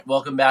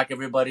Welcome back,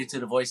 everybody, to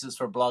the Voices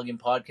for Blogging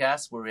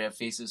podcast, where we have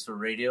faces for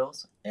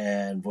radios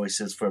and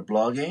voices for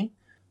blogging.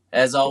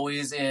 As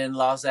always, in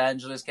Los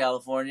Angeles,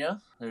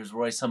 California, there's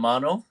Royce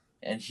Hamano,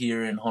 and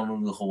here in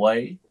Honolulu,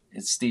 Hawaii,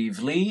 it's Steve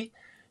Lee.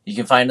 You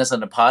can find us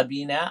on the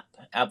Podbean app,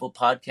 Apple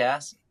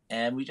Podcasts,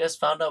 and we just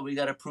found out we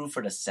got approved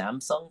for the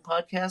Samsung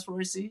podcast,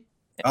 Royce.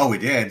 Oh, we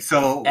did.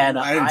 So And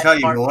I didn't tell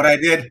you what I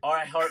did.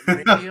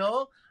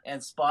 iHeartRadio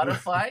and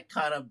Spotify,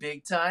 kind of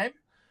big time.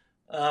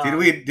 Did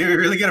we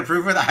really get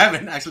approved for that? I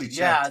haven't actually checked.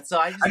 Yeah, so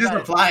I just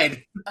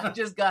replied. I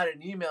just got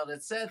an email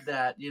that said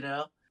that,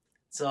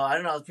 So I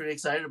don't know, I was pretty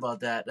excited about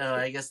that.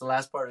 I guess the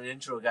last part of the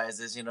intro, guys,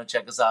 is,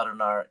 check us out on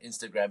our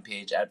Instagram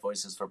page at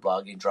Voices for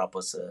Blogging. Drop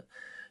us a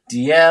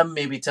DM,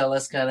 maybe tell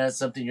us kind of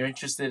something you're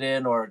interested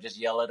in, or just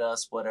yell at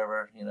us,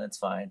 whatever, it's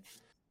fine.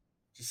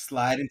 Just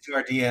slide into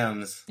our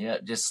DMs. Yeah,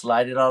 just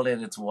slide it all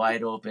in. It's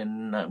wide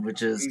open,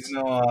 which is...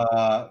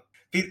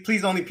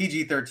 Please only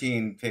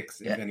PG-13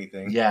 pics, if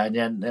anything. Yeah,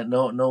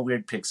 no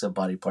weird pics of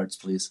body parts,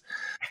 please.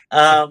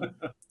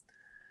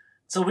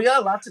 So we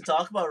got a lot to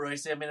talk about,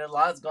 Royce. I mean, a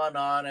lot's gone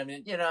on. I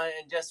mean,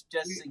 and just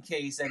in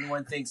case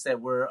anyone thinks that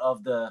we're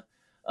of the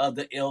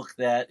ilk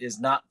that is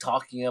not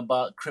talking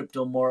about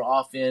crypto more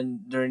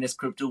often during this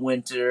crypto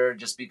winter,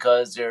 just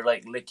because they're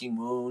like licking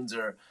wounds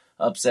or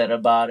upset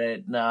about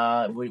it.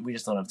 Nah, we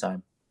just don't have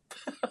time.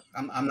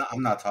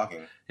 I'm not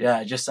talking. Yeah,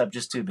 I'm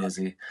just too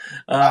busy.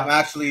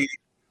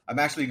 I'm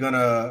actually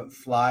gonna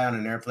fly on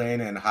an airplane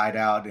and hide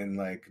out in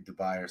like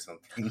Dubai or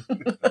something.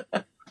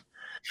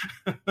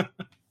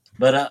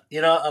 But a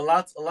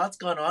lot's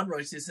gone on,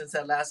 Royce, since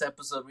that last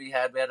episode we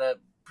had a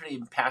pretty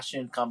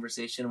impassioned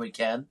conversation with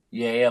Ken.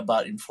 Yeah,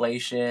 about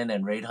inflation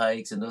and rate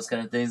hikes and those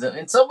kind of things.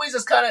 In some ways,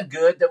 it's kind of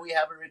good that we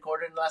haven't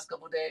recorded in the last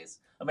couple of days.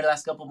 I mean,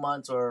 last couple of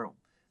months, or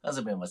has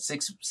it been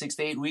 6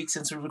 to 8 weeks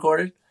since we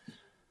recorded?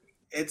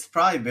 It's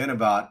probably been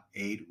about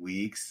 8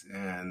 weeks,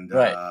 and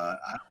right. I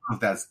don't know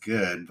if that's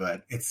good,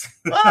 but it's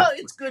well,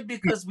 it's good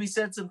because we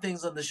said some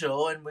things on the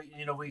show, and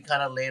we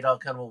kind of laid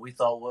out kind of what we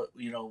thought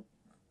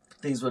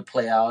things would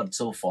play out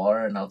so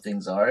far and how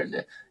things are.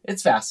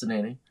 It's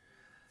fascinating.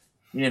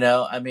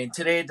 I mean,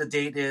 today the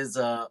date is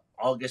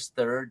August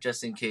 3rd,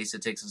 just in case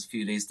it takes us a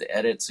few days to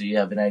edit, so you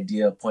have an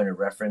idea, a point of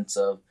reference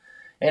of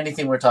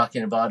anything we're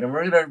talking about, and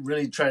we're going to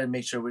really try to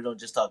make sure we don't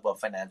just talk about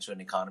financial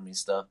and economy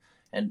stuff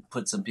and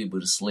put some people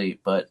to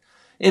sleep. But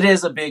it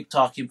is a big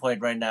talking point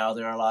right now.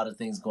 There are a lot of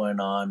things going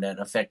on that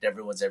affect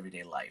everyone's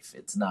everyday life.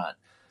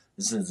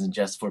 This isn't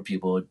just for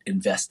people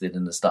invested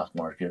in the stock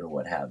market or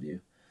what have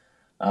you.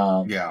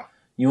 Yeah.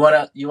 You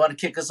wanna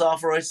kick us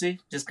off, Royce?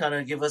 Just kind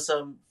of give us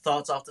some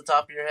thoughts off the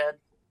top of your head.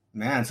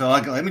 Man, so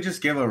let me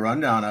just give a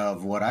rundown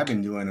of what I've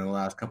been doing in the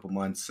last couple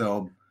months.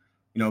 So,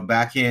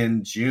 back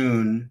in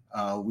June,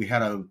 we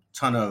had a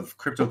ton of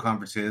crypto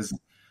conferences.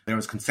 There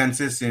was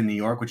Consensus in New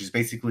York, which is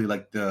basically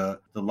like the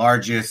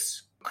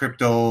largest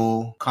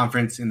crypto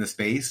conference in the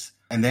space.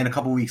 And then a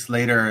couple weeks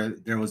later,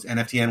 there was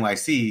NFT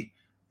NYC,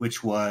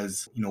 which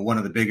was, one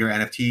of the bigger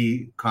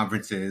NFT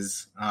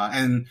conferences.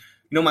 And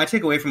my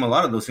takeaway from a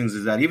lot of those things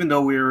is that even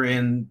though we're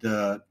in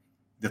the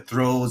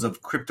throes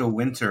of crypto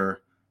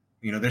winter,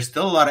 there's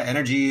still a lot of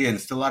energy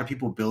and still a lot of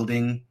people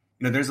building.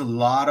 There's a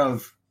lot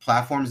of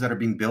platforms that are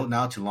being built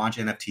now to launch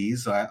NFTs.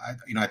 So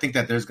I think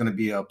that there's going to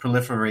be a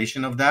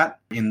proliferation of that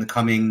in the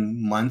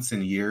coming months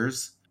and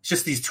years. It's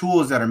just these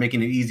tools that are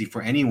making it easy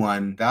for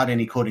anyone without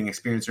any coding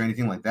experience or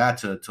anything like that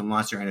to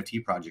launch their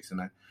NFT projects.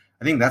 And I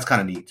think that's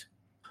kind of neat.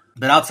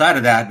 But outside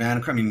of that,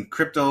 man, I mean,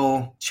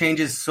 crypto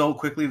changes so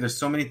quickly. There's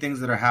so many things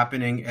that are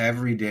happening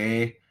every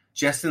day.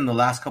 Just in the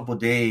last couple of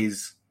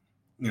days,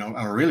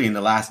 or really in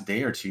the last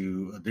day or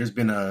two, there's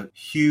been a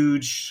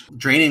huge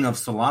draining of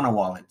Solana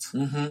wallets.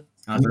 Mm-hmm.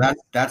 So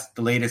that's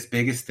the latest,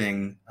 biggest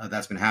thing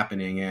that's been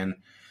happening. And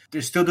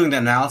they're still doing the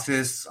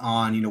analysis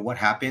on, what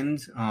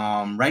happened.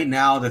 Right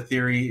now, the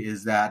theory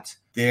is that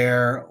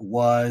there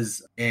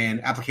was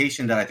an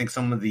application that I think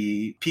some of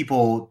the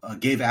people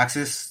gave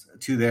access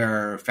to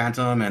their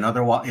Phantom and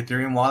other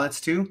Ethereum wallets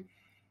to.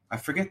 I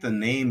forget the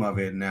name of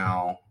it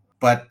now,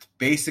 but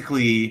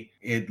basically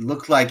it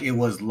looked like it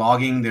was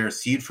logging their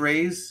seed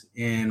phrase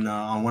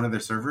on one of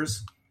their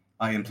servers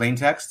in plain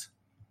text.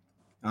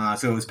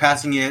 So it was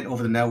passing it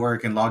over the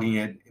network and logging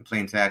it in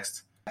plain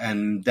text.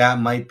 And that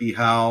might be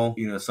how,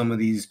 some of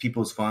these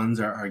people's funds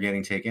are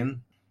getting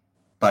taken.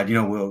 But,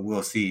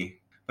 we'll see.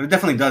 But it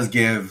definitely does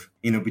give,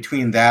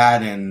 between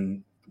that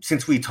and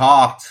since we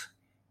talked,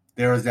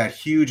 there was that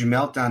huge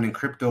meltdown in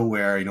crypto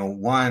where,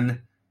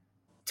 one,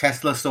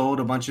 Tesla sold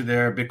a bunch of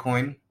their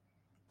Bitcoin.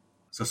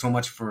 So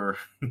much for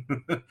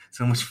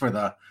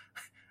the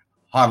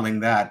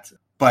hodling that.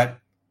 But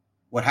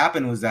what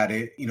happened was that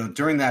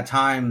during that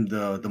time,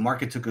 the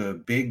market took a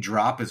big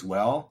drop as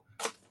well.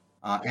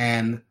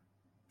 And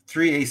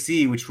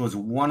 3AC, which was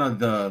one of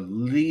the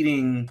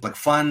leading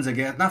funds, I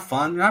guess,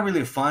 not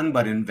really a fund,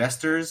 but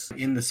investors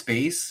in the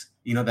space,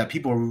 that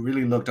people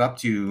really looked up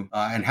to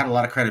and had a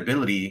lot of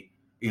credibility.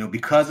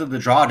 Because of the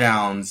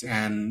drawdowns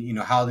and,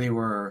 how they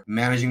were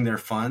managing their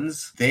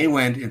funds, they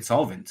went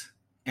insolvent.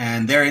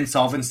 and their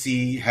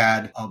insolvency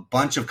had a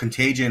bunch of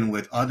contagion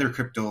with other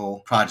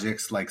crypto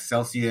projects like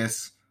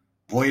Celsius,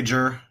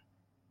 Voyager,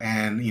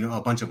 and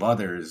a bunch of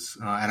others.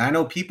 And I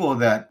know people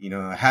that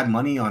had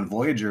money on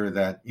Voyager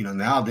that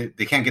now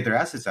they can't get their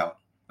assets out.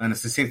 And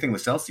it's the same thing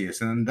with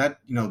Celsius. And that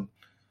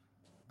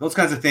those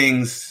kinds of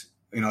things,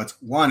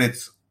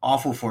 it's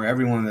awful for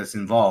everyone that's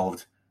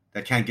involved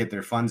that can't get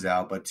their funds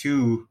out. But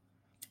two,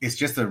 it's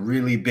just a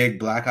really big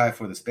black eye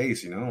for the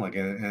space, like,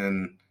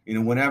 and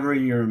whenever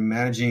you're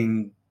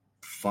managing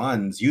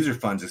funds, user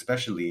funds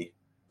especially,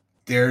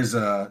 there's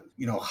a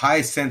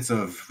high sense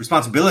of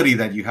responsibility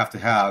that you have to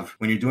have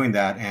when you're doing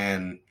that.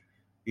 And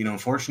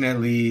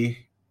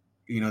unfortunately,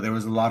 there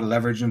was a lot of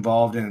leverage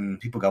involved, and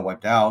people got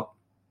wiped out.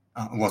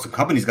 Some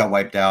companies got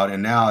wiped out,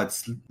 and now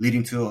it's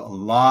leading to a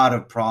lot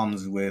of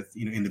problems with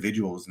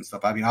individuals and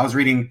stuff. I mean, I was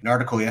reading an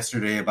article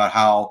yesterday about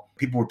how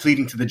people were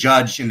pleading to the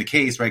judge in the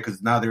case, right?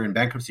 Because now they're in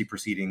bankruptcy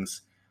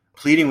proceedings,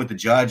 pleading with the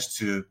judge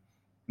to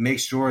make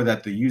sure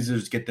that the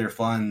users get their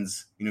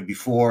funds,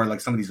 before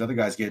like some of these other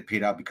guys get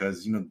paid out,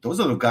 because those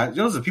are the guys,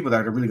 those are the people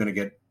that are really going to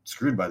get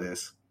screwed by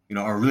this,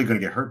 are really going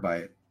to get hurt by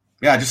it.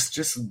 Yeah,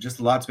 just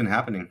a lot's been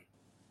happening.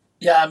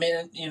 Yeah, I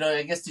mean,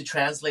 I guess to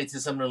translate to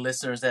some of the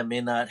listeners that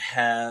may not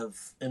have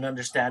an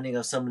understanding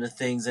of some of the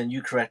things, and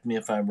you correct me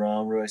if I'm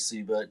wrong, Royce,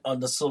 but on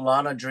the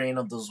Solana drain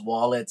of those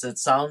wallets, it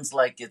sounds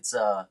like it's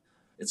a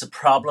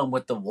problem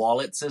with the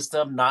wallet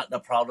system, not a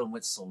problem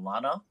with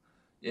Solana,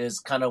 is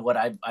kind of what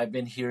I've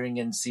been hearing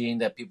and seeing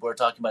that people are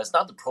talking about. It's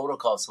not the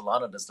protocol of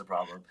Solana that's the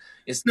problem.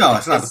 It's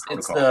not the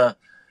protocol.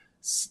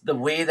 It's the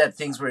way that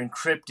things were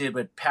encrypted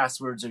with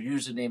passwords or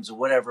usernames or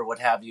whatever, what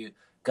have you.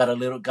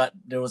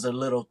 There was a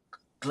little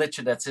glitch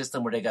in that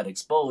system where they got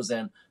exposed,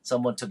 and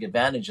someone took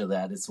advantage of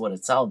that. It's what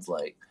it sounds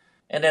like.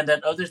 And then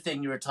that other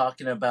thing you were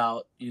talking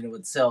about,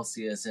 with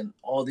Celsius and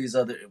all these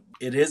other,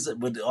 it is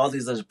with all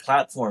these other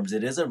platforms,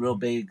 it is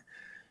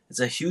it's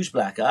a huge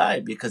black eye,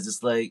 because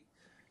it's like,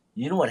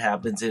 what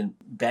happens in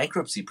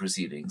bankruptcy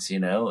proceedings,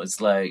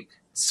 it's like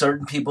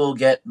certain people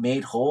get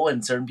made whole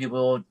and certain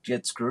people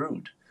get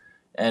screwed.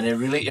 And it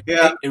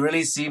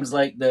really seems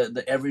like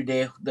the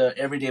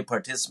everyday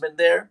participant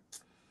there,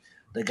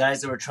 the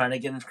guys that were trying to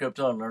get into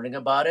crypto and learning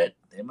about it,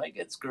 they might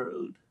get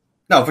screwed.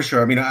 No, for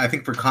sure. I mean, I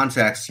think for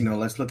context,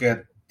 let's look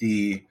at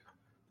I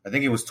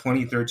think it was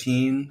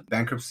 2013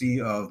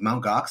 bankruptcy of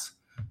Mt. Gox.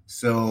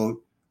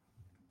 So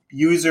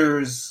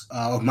users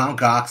of Mt.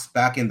 Gox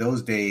back in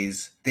those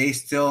days, they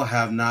still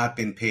have not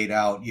been paid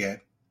out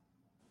yet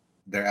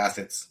their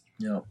assets.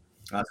 Yeah.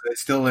 So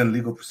it's still in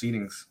legal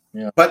proceedings.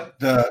 Yeah. But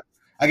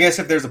I guess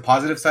if there's a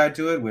positive side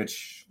to it,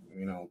 which,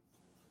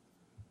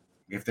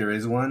 if there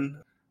is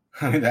one,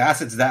 I mean, the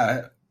assets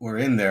that were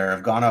in there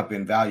have gone up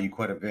in value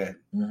quite a bit.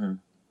 Mm-hmm.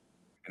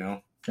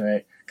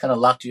 Right. Kind of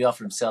locked you off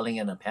from selling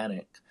in a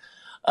panic.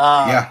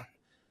 Yeah.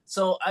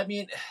 So, I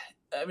mean,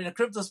 the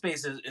crypto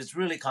space is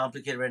really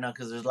complicated right now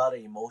because there's a lot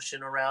of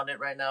emotion around it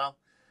right now.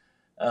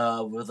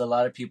 With a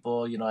lot of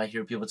people, I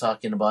hear people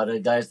talking about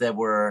it. Guys that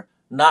were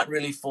not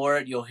really for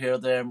it, you'll hear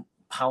them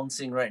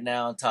pouncing right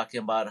now and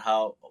talking about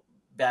how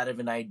bad of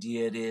an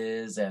idea it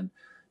is, and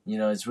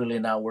it's really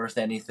not worth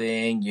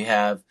anything. You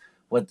have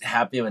what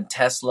happened in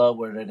Tesla,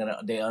 where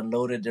they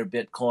unloaded their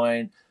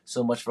Bitcoin,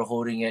 so much for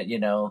holding it,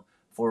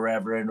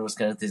 forever, and those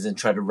kind of things, and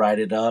try to ride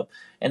it up.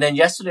 And then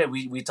yesterday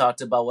we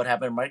talked about what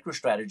happened in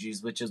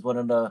MicroStrategies, which is one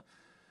of the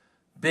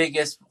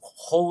biggest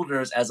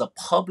holders as a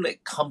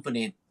public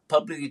company,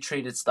 publicly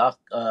traded stock,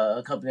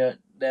 a company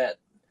that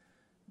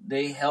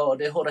they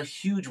hold a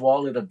huge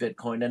wallet of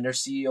Bitcoin, and their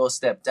CEO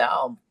stepped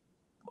down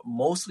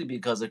mostly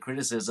because of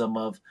criticism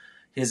of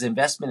his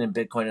investment in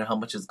Bitcoin and how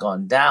much it's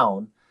gone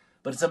down.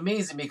 But it's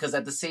amazing because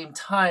at the same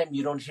time,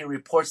 you don't hear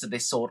reports that they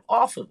sold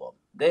off of them.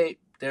 They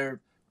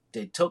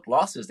took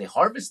losses. They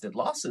harvested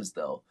losses,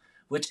 though,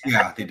 which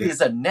actually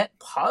is a net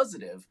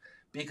positive,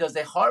 because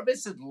they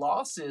harvested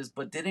losses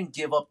but didn't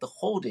give up the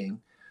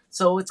holding.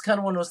 So it's kind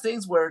of one of those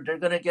things where they're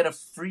going to get a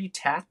free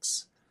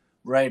tax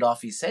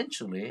write-off,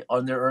 essentially,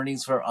 on their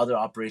earnings for other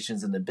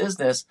operations in the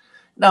business.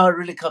 Now, it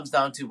really comes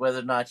down to whether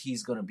or not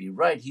he's going to be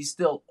right. He's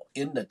still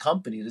in the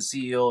company. The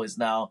CEO is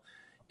now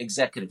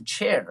executive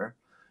chair,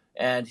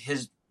 and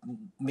his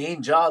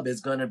main job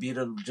is going to be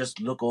to just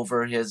look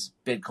over his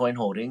Bitcoin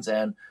holdings,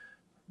 and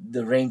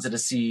the reins of the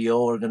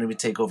CEO are going to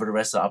take over the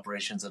rest of the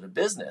operations of the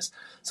business.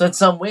 So in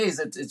some ways,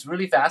 it's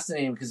really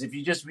fascinating, because if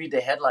you just read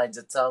the headlines,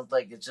 it sounds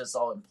like it's just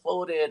all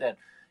imploded and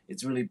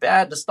it's really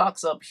bad. The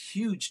stock's up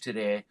huge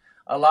today.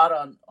 A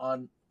lot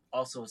on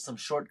also some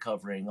short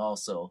covering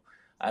also,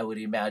 I would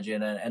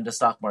imagine, and the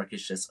stock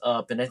market's just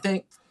up. And I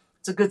think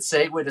it's a good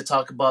segue to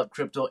talk about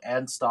crypto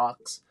and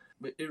stocks.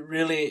 It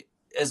really,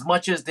 as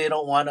much as they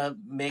don't want to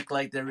make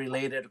like they're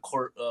related,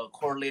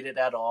 correlated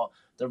at all,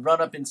 the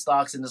run-up in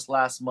stocks in this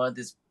last month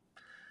is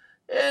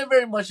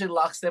very much in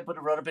lockstep with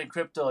the run-up in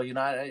crypto.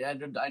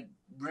 I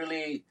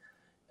really,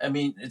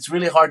 it's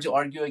really hard to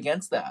argue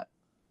against that.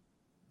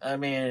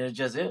 It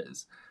just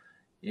is.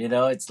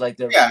 It's like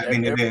they're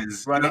it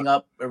is running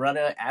up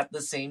at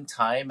the same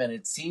time, and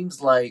it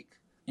seems like,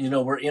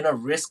 we're in a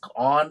risk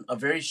on a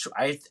very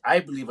I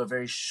believe a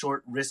very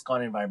short risk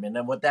on environment.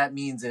 And what that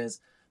means is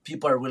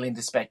people are willing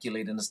to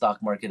speculate in the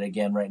stock market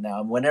again right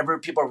now. And whenever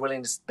people are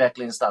willing to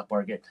speculate in the stock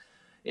market,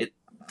 it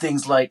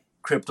things like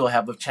crypto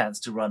have a chance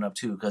to run up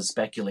too because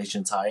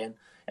speculation's high, and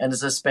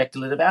it's a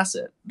speculative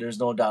asset. There's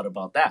no doubt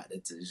about that.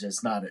 It's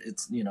just not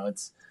it's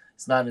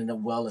not in a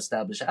well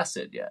established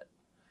asset yet.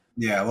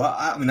 Yeah, well,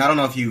 I mean, I don't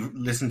know if you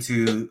listened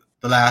to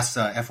the last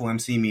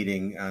FOMC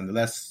meeting and the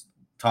last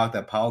talk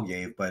that Powell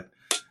gave, but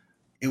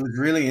it was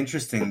really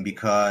interesting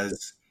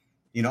because,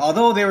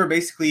 although they were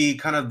basically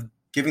kind of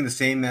giving the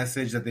same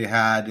message that they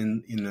had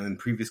in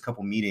previous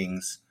couple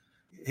meetings,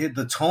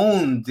 the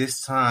tone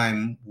this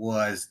time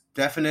was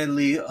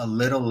definitely a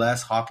little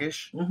less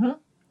hawkish. Mm-hmm.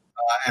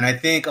 And I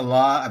think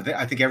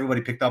I think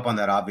everybody picked up on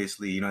that,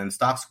 obviously, and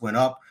stocks went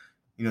up,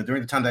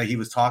 during the time that he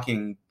was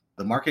talking,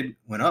 the market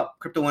went up,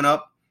 crypto went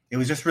up. It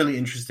was just really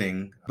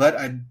interesting. But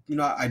I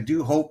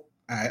do hope,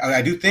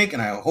 I do think,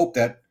 and I hope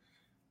that,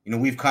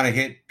 we've kind of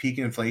hit peak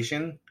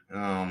inflation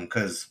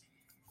because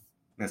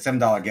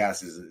 $7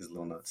 gas is a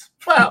little nuts.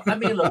 Well, I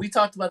mean, look, we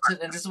talked about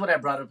it, and this is what I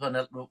brought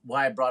up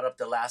why I brought up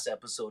the last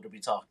episode that we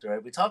talked,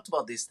 right? We talked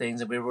about these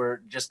things, and we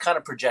were just kind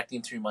of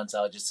projecting 3 months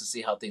out just to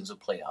see how things would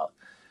play out.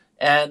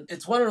 And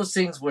it's one of those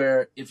things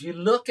where if you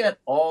look at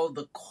all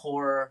the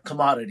core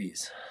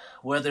commodities,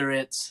 whether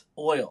it's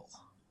oil,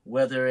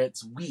 whether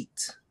it's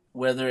wheat,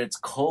 whether it's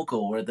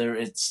cocoa, whether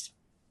it's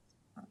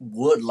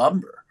wood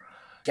lumber,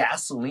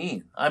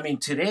 gasoline. I mean,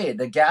 today,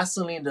 the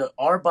gasoline, the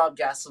RBOB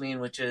gasoline,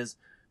 which is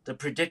the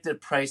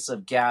predicted price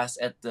of gas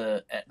at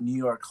New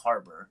York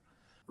Harbor,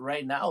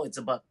 right now it's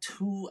about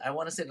I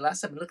want to say the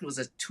last time I looked, it was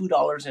at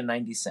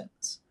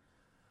 $2.90.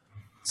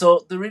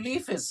 So the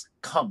relief is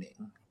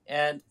coming.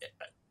 And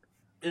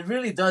it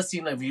really does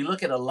seem like if you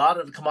look at a lot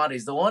of the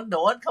commodities, the one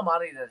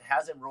commodity that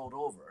hasn't rolled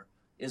over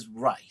is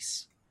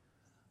rice.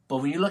 But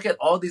when you look at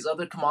all these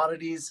other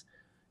commodities,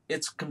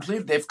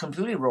 they've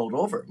completely rolled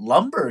over.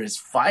 Lumber is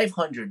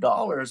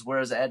 $500,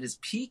 whereas at its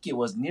peak it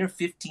was near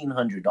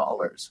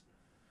 $1,500.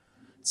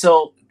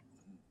 So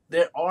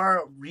there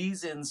are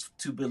reasons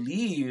to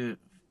believe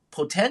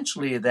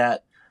potentially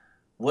that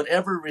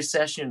whatever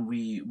recession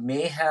we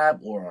may have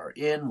or are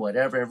in,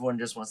 whatever, everyone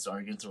just wants to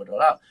argue and throw it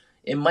all out,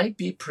 it might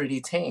be pretty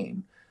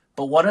tame.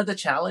 But one of the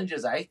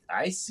challenges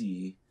I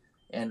see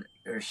and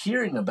are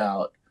hearing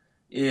about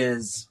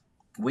is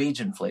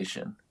wage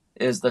inflation,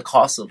 is the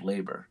cost of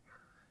labor.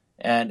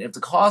 And if the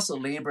cost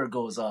of labor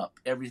goes up,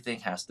 everything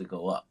has to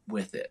go up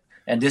with it.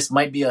 And this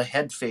might be a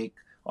head fake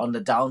on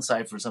the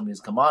downside for some of these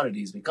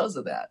commodities because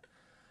of that.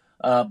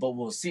 But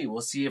we'll see.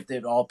 We'll see if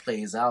it all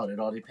plays out. It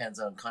all depends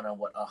on kind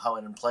of how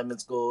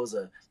unemployment goes.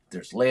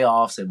 There's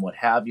layoffs and what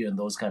have you and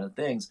those kind of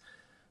things.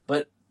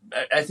 But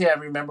I think I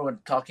remember when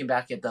talking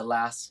back at the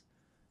last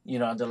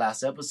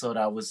episode,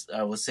 I was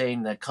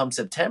saying that come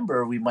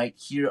September, we might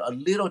hear a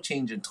little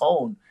change in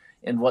tone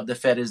in what the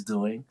Fed is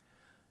doing.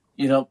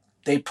 They're not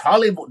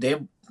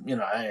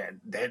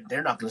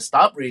going to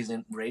stop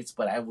raising rates,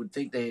 but I would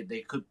think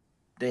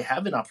they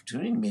have an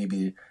opportunity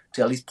maybe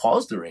to at least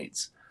pause the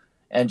rates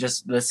and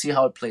just let's see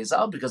how it plays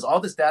out, because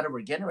all this data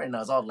we're getting right now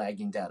is all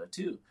lagging data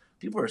too.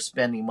 People are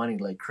spending money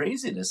like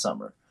crazy this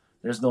summer.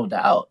 There's no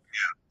doubt.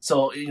 Yeah.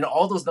 So,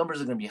 all those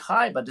numbers are going to be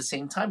high, but at the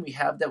same time, we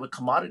have that with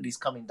commodities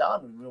coming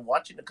down. We've been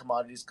watching the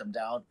commodities come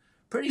down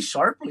pretty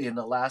sharply in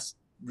the last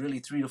really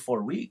 3 to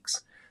 4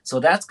 weeks. So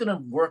that's going to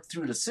work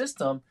through the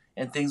system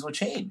and things will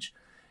change.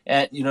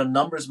 And,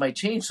 numbers might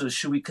change. So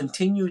should we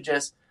continue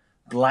just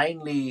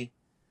blindly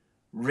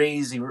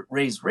raise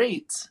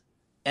rates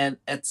and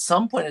at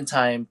some point in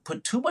time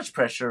put too much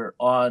pressure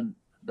on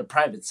the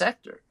private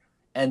sector?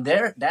 And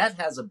that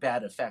has a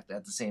bad effect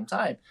at the same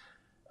time.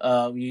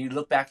 You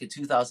look back at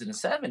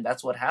 2007,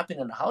 that's what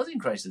happened in the housing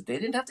crisis. They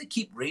didn't have to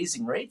keep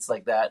raising rates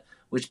like that,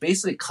 which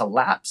basically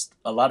collapsed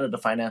a lot of the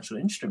financial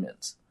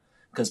instruments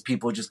because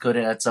people just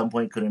couldn't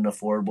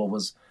afford what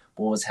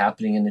was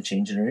happening in the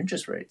change in their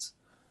interest rates.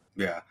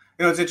 Yeah.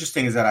 What's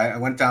interesting is that I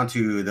went down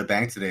to the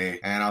bank today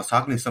and I was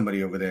talking to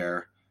somebody over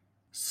there.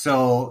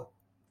 So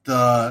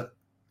the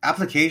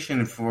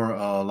application for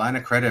a line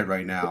of credit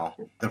right now,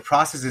 the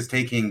process is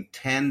taking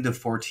 10 to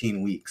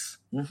 14 weeks.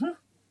 Mm-hmm.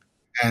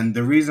 And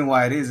the reason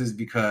why it is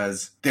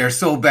because they're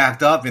so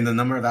backed up in the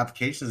number of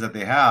applications that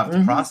they have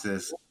to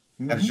process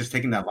that it's just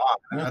taking that long.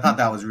 Mm-hmm. I thought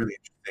that was really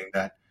interesting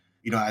that,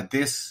 at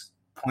this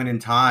point in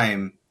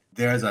time,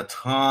 there's a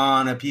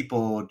ton of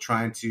people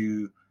trying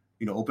to,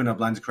 open up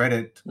lines of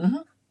credit. Mm-hmm.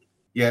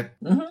 Yet,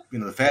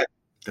 the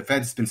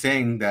Fed's been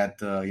saying that,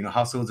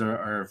 households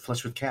are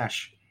flush with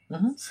cash.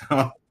 Mm-hmm.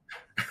 So...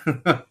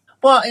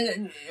 Well,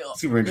 and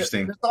super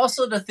interesting. There's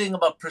also the thing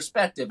about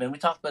perspective, and we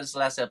talked about this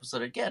last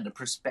episode again. The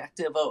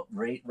perspective of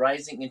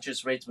rising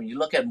interest rates. When you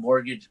look at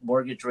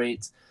mortgage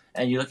rates,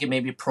 and you look at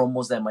maybe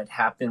promos that might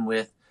happen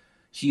with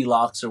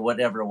HELOCs or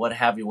whatever, what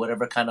have you,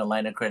 whatever kind of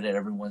line of credit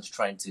everyone's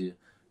trying to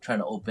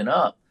open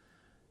up.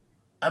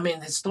 I mean,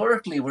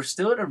 historically, we're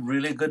still at a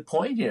really good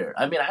point here.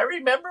 I mean, I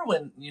remember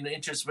when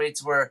interest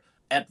rates were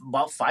at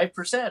about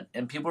 5%,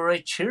 and people were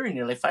like cheering.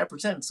 You're like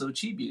 5%, so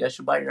cheap. You guys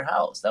should buy your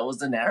house. That was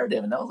the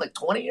narrative, and that was like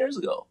 20 years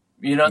ago.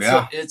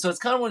 Yeah. So it's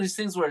kind of one of these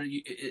things where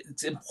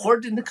it's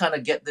important to kind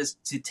of get this,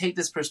 to take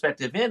this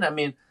perspective in. I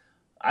mean,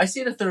 I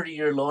see the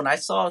 30-year loan. I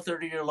saw a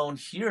 30-year loan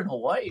here in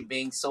Hawaii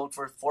being sold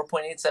for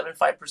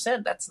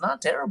 4.875%. That's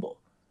not terrible.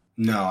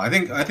 No, I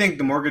think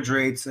the mortgage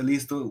rates, at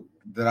least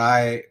that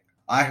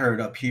I heard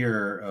up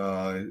here,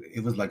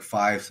 it was like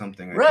 5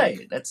 something. I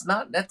think. That's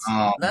not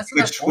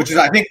which is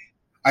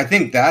I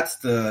think that's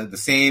the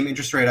same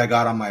interest rate I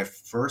got on my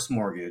first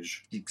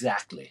mortgage.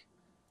 Exactly.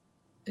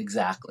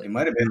 It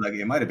might have been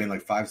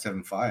like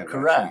 5.75.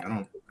 Correct.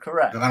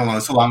 Correct. I don't know.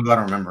 It's so long ago, I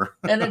don't remember.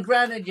 And then,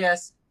 granted,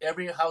 yes,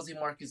 every housing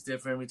market is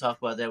different. We talk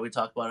about that. We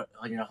talk about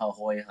how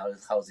Hawaii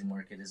housing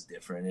market is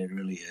different. It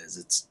really is.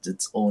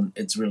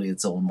 It's really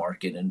its own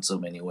market in so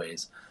many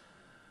ways.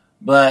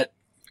 But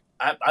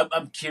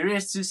I'm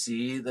curious to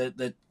see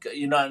that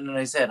and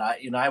I said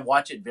I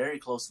watch it very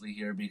closely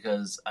here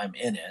because I'm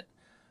in it.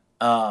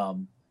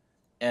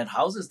 And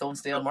houses don't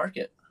stay on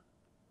market.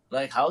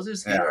 Like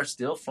houses here are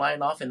still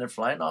flying off, and they're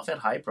flying off at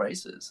high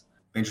prices.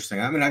 Interesting.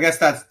 I mean, I guess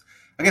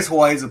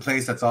Hawaii is a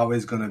place that's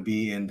always going to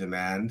be in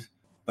demand.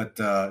 But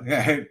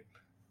hey,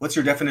 what's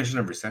your definition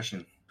of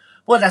recession?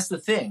 Well, that's the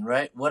thing,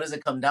 right? What does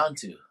it come down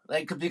to?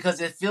 Like, because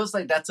it feels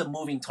like that's a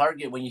moving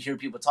target when you hear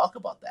people talk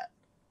about that,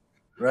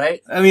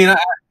 right? I mean, I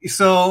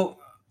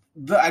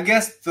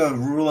guess the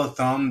rule of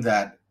thumb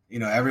that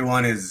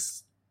everyone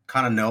is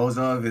kind of knows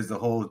of is the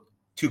whole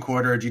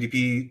 2-quarter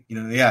GDP,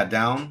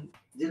 down.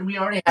 Didn't we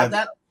already have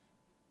that?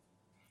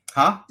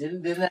 Huh?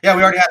 Didn't yeah,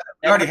 we already had that.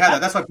 We already had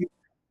that.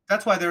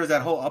 That's why there was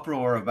that whole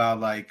uproar about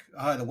like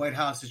the White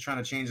House is trying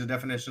to change the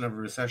definition of a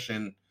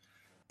recession.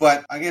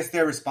 But I guess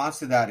their response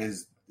to that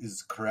is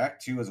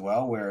correct too as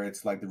well, where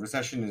it's like the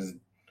recession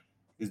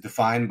is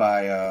defined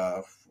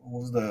by what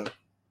was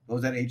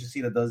that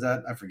agency that does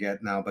that? I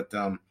forget now, but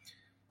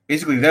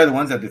basically they're the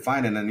ones that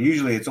define it, and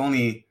usually it's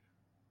only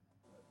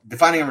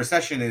defining a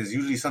recession is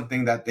usually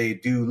something that they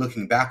do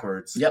looking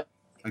backwards. Yep.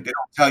 Like they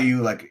don't tell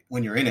you like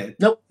when you're in it.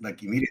 Nope.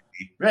 Like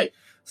immediately. Right.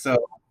 So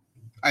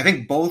I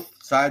think both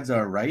sides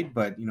are right,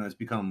 but it's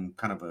become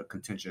kind of a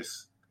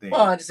contentious thing.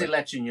 Well, it's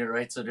election year,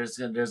 right? So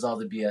there's all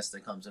the BS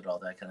that comes with all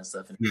that kind of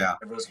stuff. And yeah.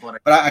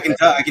 But I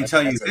can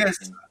tell you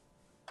this.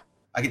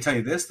 I can tell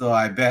you this though.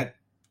 I bet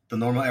the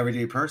normal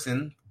everyday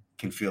person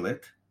can feel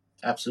it.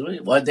 Absolutely.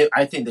 Well,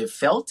 I think they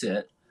felt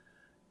it,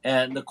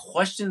 and the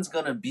question's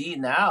going to be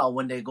now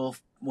when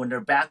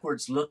they're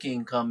backwards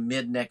looking come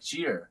mid next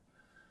year.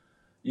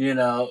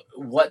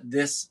 What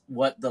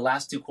the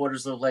last 2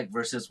 quarters look like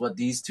versus what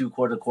these 2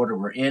 quarter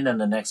we're in, and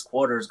the next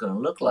quarter is going to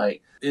look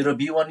like. It'll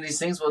be one of these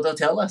things where they'll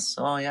tell us,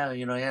 oh yeah,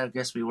 I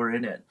guess we were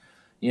in it,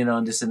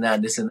 and this and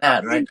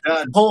that, right?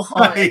 Whole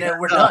and then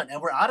we're done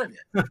and we're out of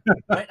it,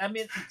 right? I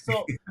mean,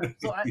 so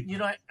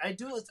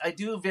I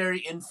do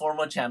very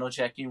informal channel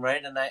checking,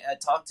 right? And I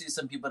talk to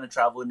some people in the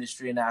travel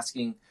industry and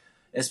asking,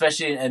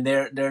 especially, and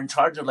they're in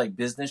charge of like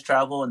business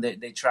travel, and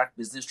they track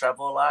business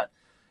travel a lot.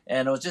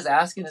 And I was just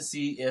asking to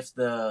see if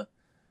the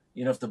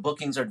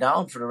bookings are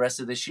down for the rest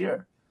of this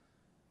year,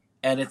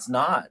 and it's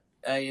not.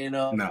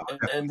 No,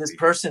 and this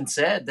person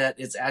said that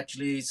it's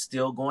actually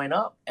still going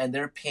up, and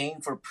they're paying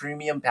for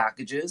premium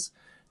packages.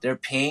 They're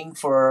paying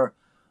for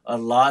a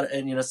lot,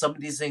 and some of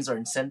these things are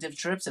incentive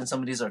trips, and some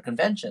of these are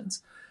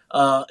conventions.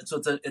 So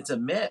it's a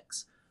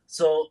mix.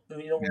 So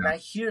when I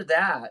hear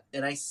that,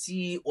 and I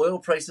see oil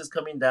prices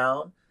coming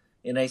down,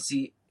 and I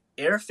see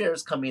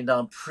airfares coming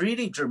down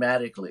pretty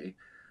dramatically.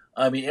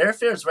 I mean,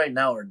 airfares right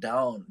now are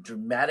down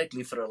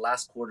dramatically for the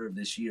last quarter of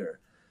this year.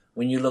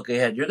 When you look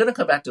ahead, you're going to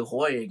come back to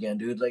Hawaii again,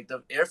 dude. Like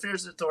the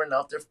airfares that throwing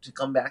out there to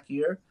come back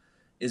here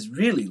is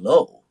really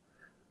low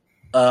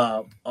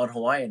on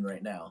Hawaiian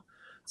right now.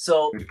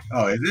 So,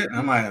 oh, is it?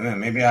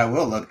 Maybe I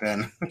will look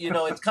then.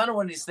 It's kind of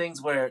one of these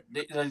things where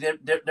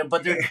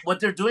what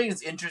they're doing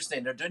is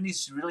interesting. They're doing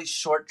these really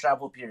short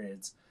travel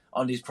periods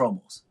on these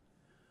promos.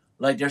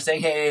 Like they're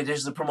saying, hey,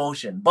 there's a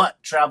promotion,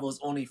 but travel is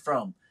only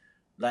from.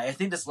 Like I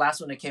think this last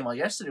one that came out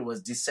yesterday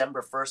was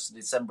December 1st to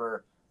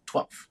December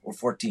 12th or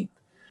 14th.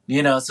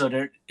 So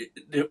they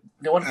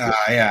want to.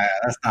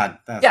 That's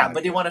not.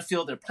 But they want to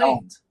fill their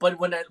planes. Oh. But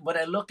when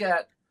I look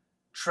at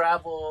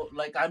travel,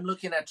 like I'm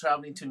looking at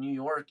traveling to New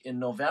York in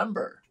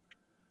November,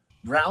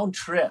 round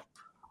trip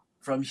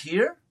from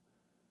here,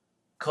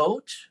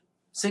 coach,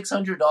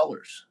 $600.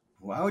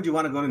 Why would you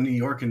want to go to New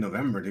York in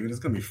November, dude? It's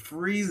gonna be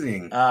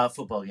freezing.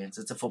 Football games.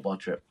 It's a football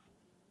trip.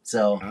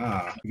 So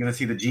you're gonna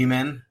see the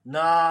G-men?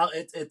 No,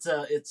 it's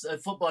a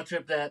football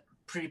trip that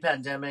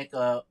pre-pandemic.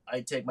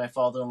 I take my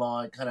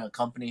father-in-law and kind of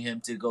accompany him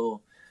to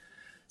go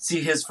see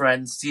his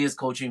friends, see his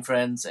coaching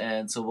friends,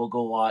 and so we'll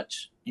go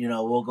watch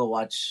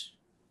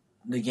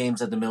the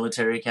games at the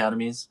military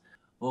academies.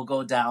 We'll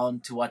go down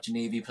to watch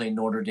Navy play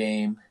Notre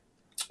Dame,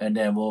 and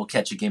then we'll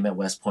catch a game at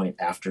West Point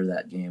after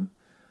that game.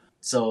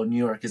 So New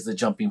York is the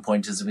jumping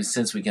point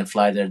since we can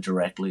fly there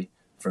directly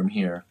from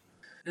here.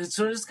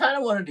 So it's kind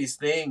of one of these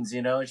things,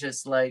 it's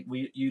just like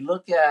you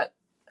look at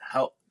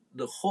how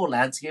the whole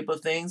landscape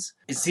of things,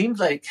 it seems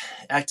like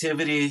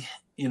activity,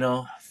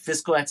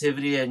 fiscal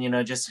activity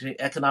and, just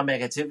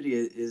economic activity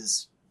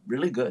is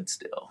really good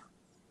still.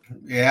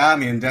 Yeah, I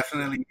mean,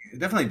 definitely, it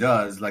definitely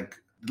does. Like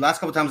the last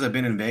couple times I've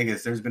been in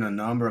Vegas, there's been a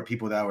number of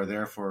people that were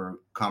there for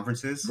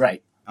conferences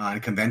Right.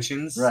 And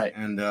conventions, Right.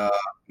 and I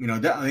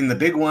mean, the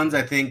big ones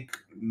I think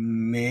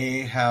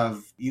may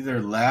have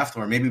either left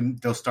or maybe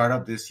they'll start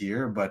up this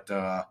year. But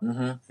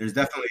there's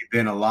definitely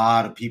been a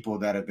lot of people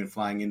that have been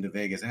flying into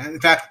Vegas, and in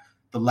fact,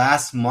 the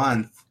last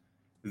month,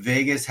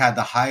 Vegas had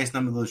the highest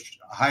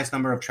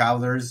number of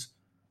travelers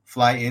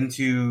fly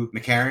into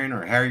McCarran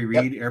or Harry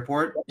Reid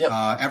Airport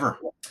ever.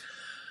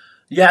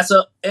 Yeah,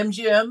 so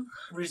MGM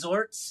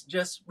Resorts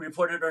just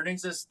reported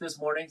earnings this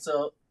morning.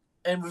 So,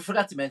 and we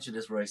forgot to mention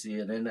this, Royce,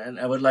 and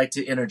I would like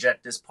to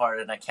interject this part,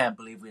 and I can't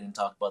believe we didn't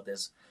talk about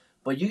this.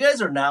 But you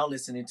guys are now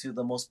listening to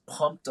the most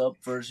pumped up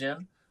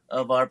version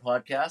of our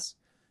podcast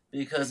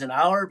because an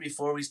hour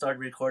before we started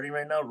recording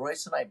right now,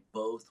 Royce and I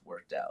both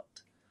worked out.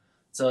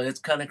 So it's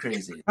kind of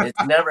crazy.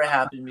 It's never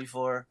happened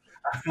before.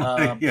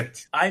 I'm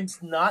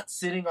not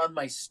sitting on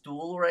my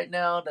stool right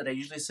now that I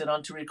usually sit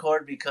on to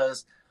record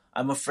because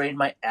I'm afraid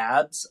my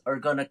abs are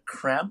going to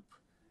cramp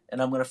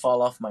and I'm going to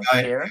fall off my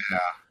chair. Yeah.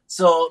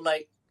 So,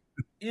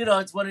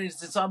 it's one of these.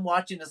 So I'm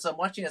watching this. I'm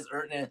watching as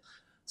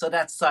so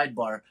that's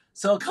sidebar.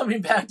 So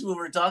coming back to what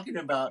we're talking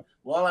about,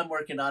 while I'm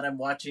working out, I'm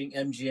watching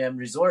MGM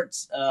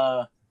Resorts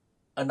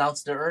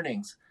announce their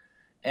earnings.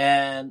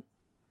 And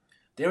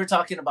they were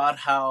talking about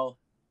how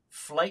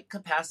flight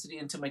capacity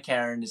into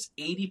McCarran is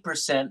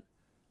 80%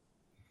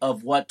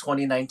 of what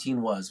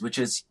 2019 was, which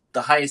is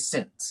the highest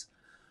since.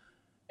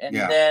 And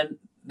then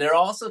they're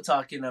also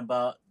talking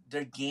about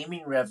their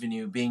gaming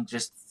revenue being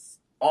just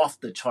off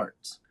the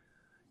charts.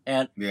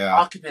 And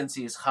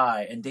occupancy is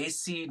high, and they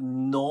see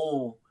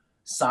no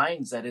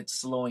signs that it's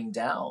slowing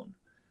down.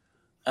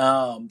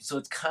 So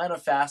it's kind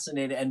of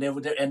fascinating. And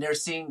they're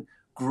seeing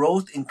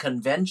growth in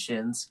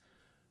conventions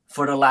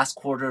for the last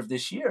quarter of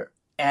this year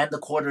and the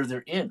quarter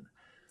they're in.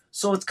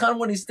 So it's kind of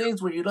one of these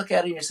things where you look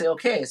at it and you say,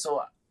 okay,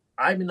 so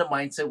I'm in the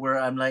mindset where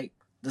I'm like,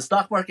 the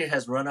stock market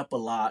has run up a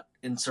lot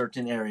in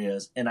certain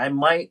areas, and I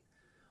might,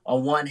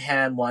 on one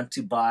hand, want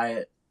to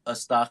buy a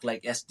stock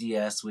like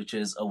SDS, which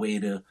is a way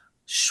to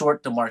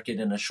short the market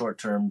in a short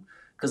term,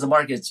 because the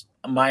market's,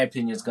 in my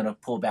opinion, is going to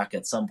pull back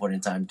at some point in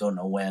time. Don't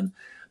know when,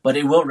 but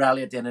it will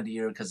rally at the end of the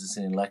year because it's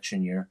an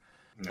election year.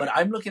 Yeah. But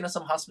I'm looking at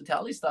some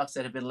hospitality stocks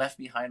that have been left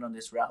behind on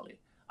this rally.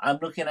 I'm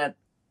looking at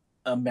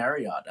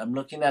Marriott. I'm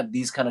looking at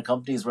these kind of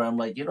companies where I'm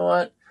like, you know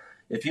what?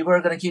 If people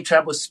are going to keep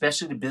traveling,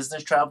 especially the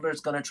business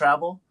travelers going to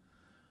travel,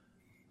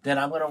 then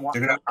I'm going to want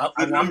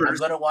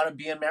to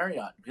be in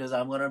Marriott because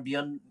I'm going to be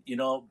on,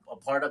 a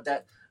part of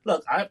that.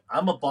 Look,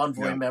 I'm a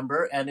Bonvoy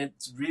member, and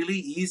it's really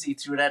easy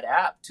through that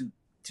app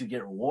to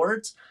get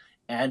rewards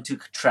and to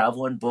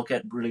travel and book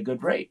at really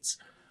good rates.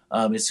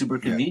 It's super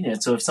convenient.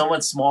 Yeah. So if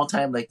someone small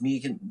time like me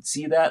can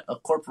see that, a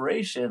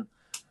corporation,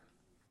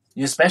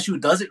 especially who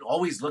doesn't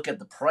always look at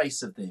the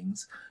price of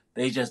things,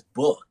 they just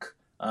book,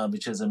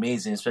 which is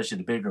amazing, especially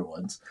the bigger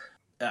ones.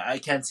 I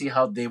can't see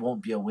how they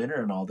won't be a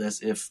winner in all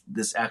this if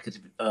this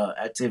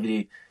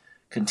activity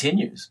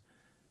continues.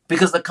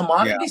 Because the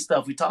commodity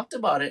stuff, we talked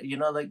about it,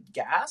 like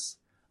gas,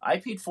 I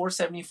paid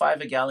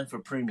 $4.75 a gallon for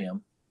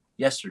premium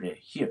yesterday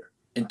here.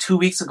 And 2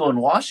 weeks ago in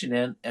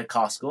Washington at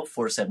Costco,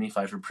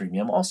 $4.75 for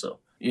premium also.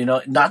 That's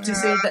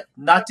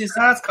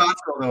Costco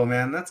though,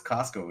 man. That's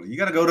Costco. You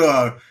gotta go to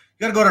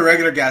a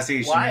regular gas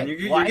station. Why? Man.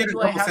 You're getting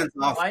a couple cents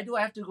off. Why do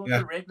I have to go to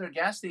a regular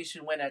gas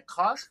station when at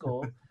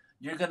Costco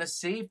you're gonna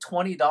save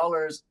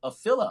 $20 a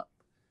fill up?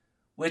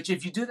 Which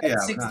if you do that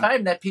 6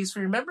 times, that pays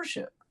for your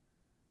membership.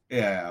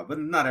 Yeah, but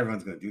not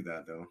everyone's gonna do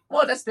that though.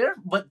 Well, that's there,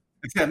 but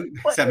except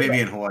maybe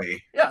in Hawaii.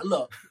 Yeah,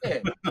 look,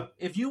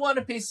 if you want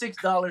to pay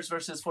 $6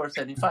 versus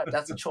 $4.75,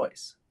 that's a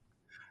choice.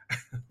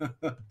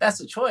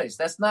 That's a choice.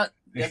 That's not.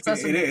 It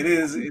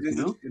is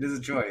a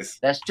choice.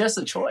 That's just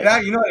a choice. Yeah,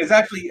 it's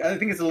actually. I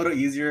think it's a little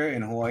easier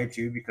in Hawaii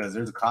too because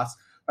there's a cost.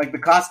 Like the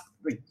cost,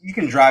 like you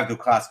can drive to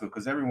Costco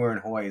because everywhere in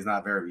Hawaii is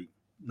not very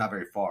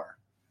far.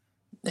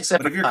 But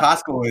if your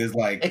Costco is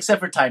like, except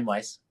for time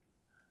wise.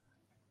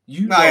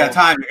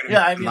 Time.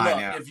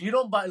 If you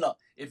don't buy,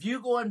 if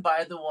you go and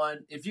buy the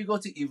one, if you go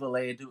to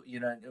Iwalei,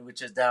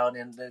 which is down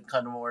in the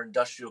kind of more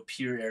industrial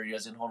pier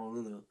areas in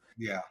Honolulu,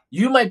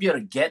 you might be able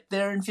to get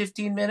there in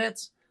 15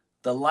 minutes.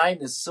 The line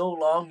is so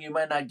long, you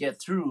might not get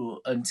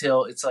through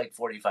until it's like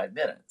 45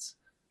 minutes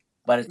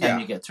by the time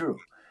you get through.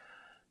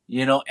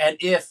 And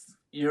if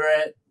you're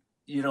at,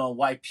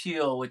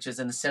 Waipio, which is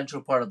in the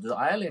central part of the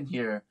island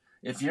here,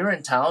 if you're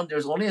in town,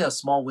 there's only a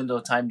small window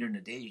of time during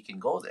the day you can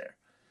go there.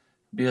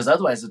 Because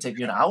otherwise it'll take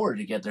you an hour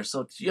to get there.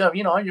 So,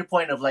 on your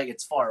point of like,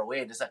 it's far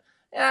away, it's like,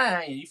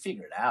 you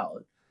figure it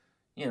out.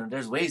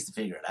 There's ways to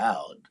figure it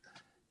out.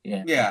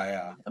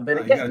 Yeah.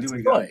 But again, it's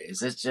a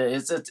choice.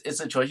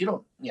 It's a choice. You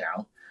don't,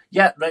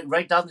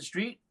 right down the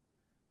street,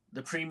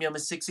 the premium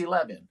is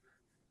 $6.11.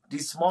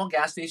 These small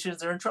gas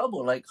stations are in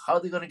trouble. Like, how are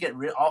they going to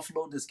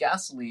offload this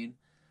gasoline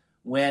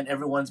when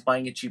everyone's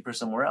buying it cheaper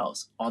somewhere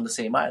else on the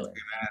same island?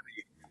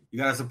 You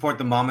gotta support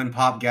the mom and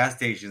pop gas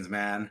stations,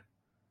 man.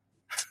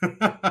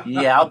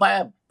 Yeah, I'll buy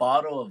a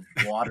bottle of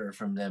water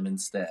from them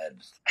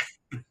instead.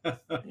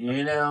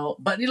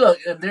 But look,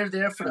 they're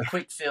there for the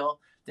quick fill.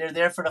 They're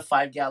there for the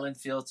 5-gallon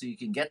fill, so you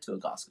can get to a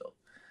Costco.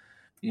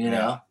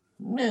 Yeah.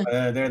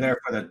 Yeah. They're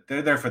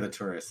there for the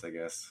tourists, I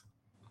guess.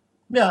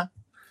 Yeah,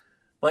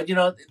 but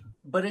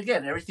but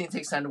again, everything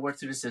takes time to work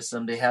through the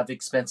system. They have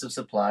expensive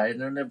supply, and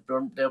then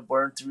they'll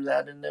burn through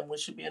that, and then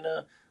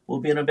we'll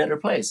be in a better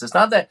place. It's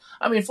not that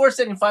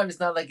 $4.75 is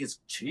not like it's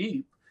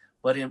cheap,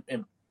 but in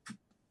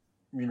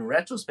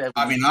retrospect,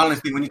 I mean,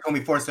 honestly, when you told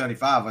me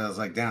 $4.75, I was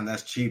like, damn,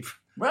 that's cheap.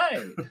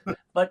 Right.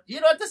 But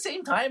at the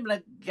same time,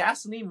 like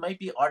gasoline might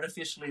be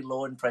artificially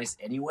low in price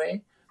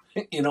anyway,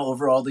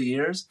 over all the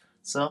years.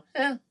 So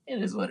it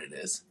is what it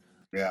is.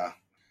 Yeah.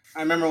 I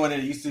remember when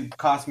it used to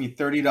cost me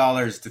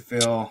 $30 to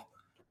fill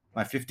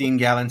my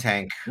 15-gallon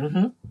tank.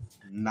 Mm-hmm.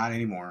 Not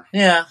anymore.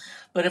 Yeah.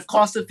 But if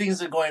cost of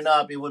things are going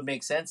up, it would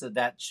make sense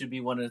that should be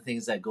one of the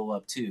things that go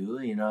up too,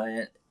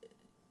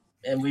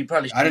 and we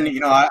probably I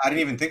didn't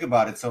even think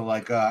about it. So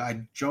like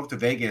I drove to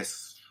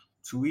Vegas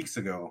 2 weeks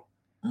ago.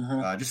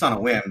 Mm-hmm. Just on a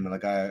whim.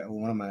 Like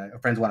one of my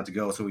friends wanted to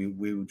go, so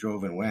we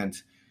drove and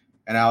went.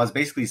 And I was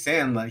basically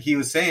saying, like, he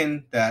was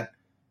saying that,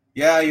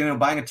 yeah,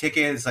 buying a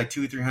ticket is like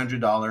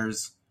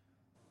 $200-$300.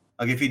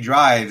 Like if he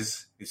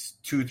drives, it's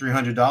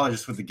 $200-$300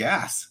 just with the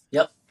gas.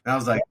 Yep. And I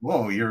was like,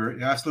 whoa,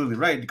 you're absolutely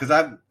right. Because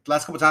the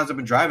last couple of times I've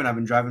been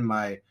driving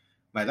my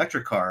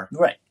electric car.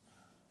 Right.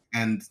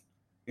 And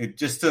it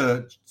just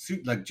to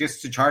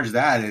charge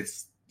that,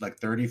 it's like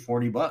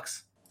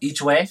 $30-$40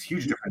 each way. It's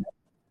huge difference.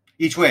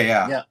 Each way,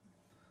 yeah. Yeah.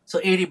 So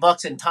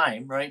 $80 in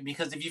time, right?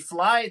 Because if you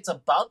fly, it's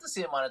about the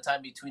same amount of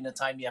time between the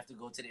time you have to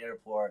go to the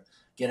airport,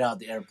 get out of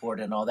the airport,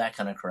 and all that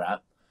kind of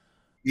crap.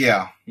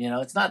 Yeah.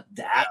 It's not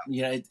that.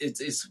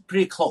 It's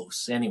pretty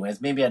close. Anyways,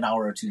 maybe an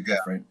hour or two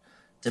different,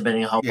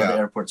 depending on how well the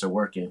airports are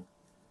working.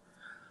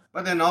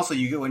 But then also,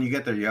 when you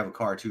get there, you have a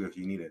car too if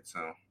you need it.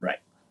 So right.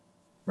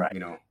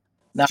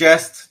 Now,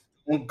 just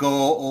don't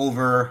go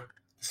over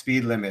the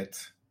speed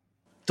limit.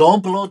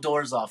 Don't blow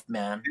doors off,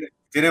 man.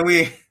 Didn't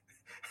we?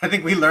 I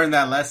think we learned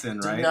that lesson,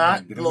 right? Do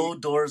not blow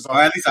doors off.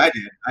 Or at least I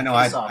did. I know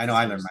I learned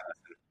my lesson,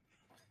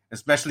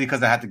 especially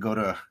because I had to go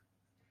to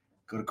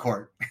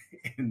court.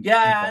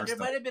 There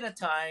might have been a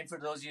time, for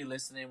those of you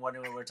listening,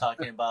 wondering what we're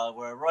talking about,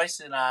 where Royce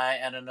and I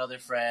and another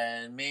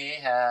friend may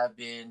have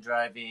been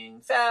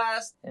driving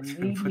fast and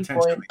maybe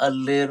going a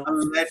little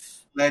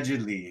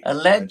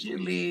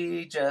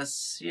allegedly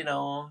just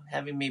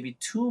having maybe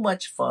too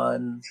much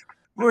fun.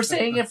 We're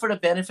saying it for the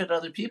benefit of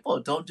other people.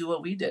 Don't do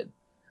what we did.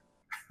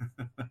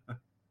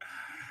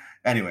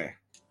 Anyway,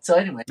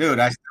 dude,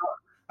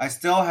 I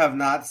still have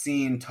not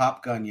seen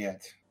Top Gun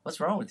yet. What's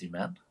wrong with you,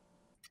 man?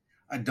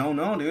 I don't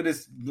know, dude.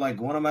 It's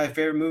like one of my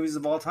favorite movies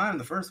of all time,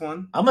 the first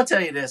one. I'm gonna tell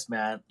you this,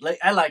 man. Like,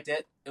 I liked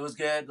it. It was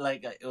good.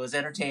 Like, it was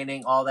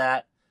entertaining, all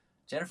that.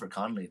 Jennifer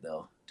Connelly,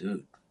 though,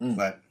 dude.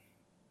 But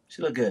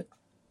she looked good.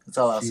 That's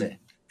all I'll say.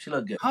 She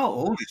looked good. How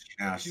old is she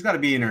now? She's got to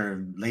be in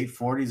her late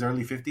 40s,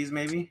 early 50s,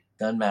 maybe.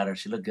 Doesn't matter.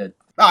 She looked good.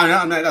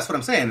 No, that's what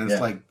I'm saying. It's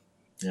like,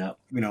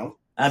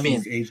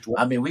 aged well.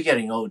 I mean, we're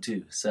getting old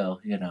too,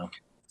 so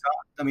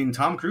I mean,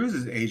 Tom Cruise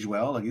is aged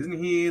well. Like,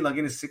 isn't he like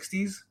in his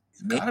 60s?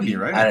 It's gotta be,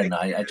 right? I don't know.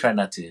 I try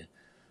not to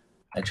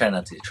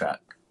track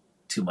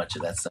too much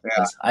of that stuff.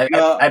 Yeah.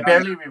 I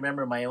barely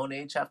remember my own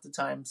age half the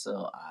time,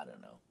 so I don't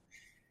know.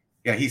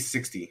 Yeah, he's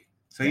 60,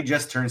 so he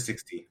just turned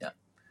 60. Yeah.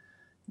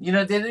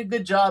 They did a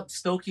good job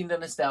stoking the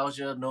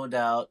nostalgia, no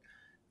doubt.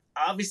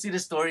 Obviously, the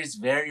story is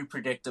very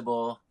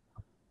predictable,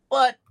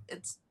 but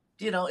it's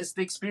it's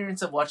the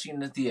experience of watching in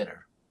the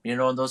theater, and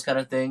those kind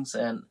of things,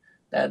 and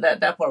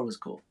that part was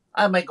cool.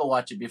 I might go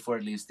watch it before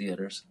it leaves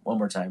theaters one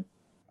more time.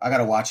 I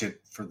gotta watch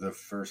it for the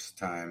first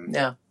time.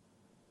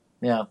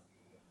 Yeah.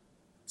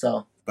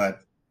 So,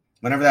 but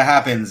whenever that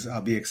happens,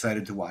 I'll be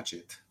excited to watch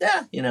it.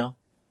 Yeah,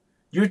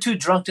 you're too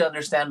drunk to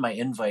understand my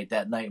invite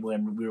that night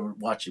when we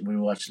watched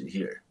it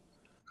here.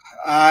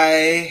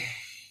 I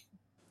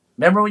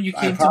remember when you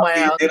came to my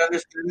house. I did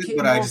understand it,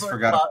 but I just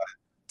forgot about it.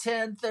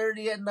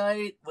 10:30 at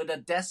night with a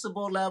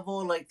decibel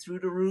level like through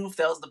the roof.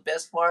 That was the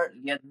best part.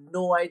 You had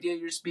no idea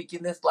you're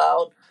speaking this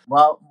loud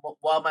while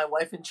my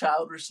wife and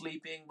child were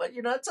sleeping. But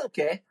it's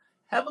okay.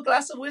 Have a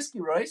glass of whiskey,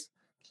 Royce.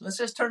 Let's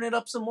just turn it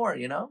up some more.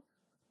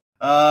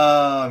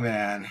 Oh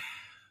man,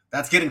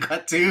 that's getting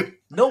cut too.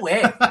 No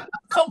way.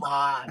 Come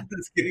on.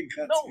 That's getting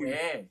cut. No too.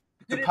 way.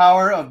 The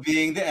power of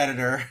being the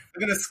editor. I'm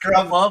gonna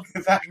scrub.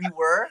 You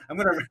were. I'm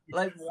gonna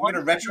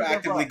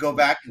retroactively go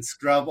back and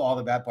scrub all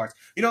the bad parts.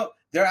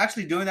 They're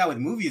actually doing that with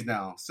movies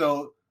now.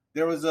 So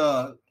there was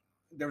an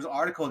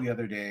article the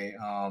other day,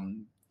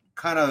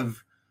 kind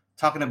of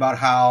talking about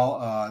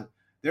how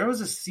there was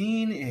a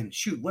scene in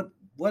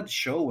what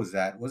show was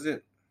that? Was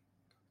it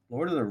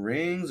Lord of the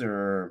Rings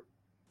or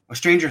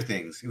Stranger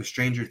Things? It was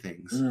Stranger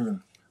Things.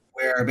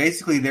 Where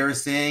basically they were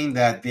saying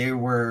that they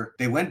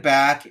went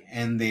back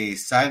and they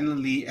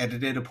silently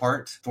edited a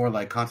part for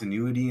like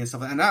continuity and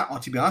stuff. And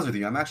to be honest with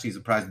you, I'm actually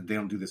surprised that they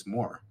don't do this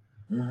more.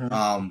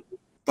 Mm-hmm.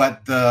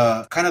 But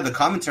the kind of the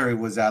commentary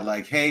was that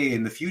like, hey,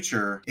 in the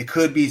future, it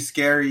could be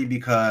scary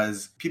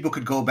because people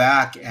could go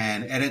back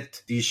and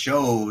edit these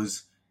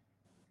shows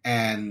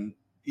and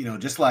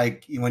just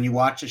like when you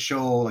watch a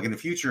show like in the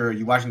future,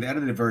 you watching the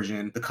edited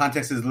version, the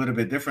context is a little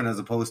bit different as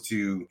opposed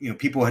to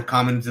people had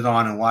commented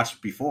on and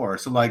watched before.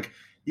 So like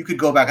you could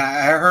go back.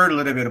 I heard a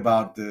little bit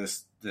about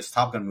this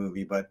Top Gun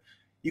movie, but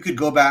you could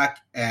go back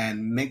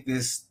and make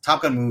this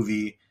Top Gun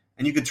movie,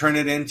 and you could turn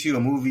it into a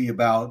movie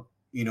about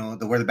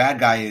where the bad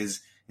guy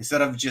is.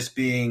 Instead of just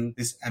being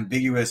this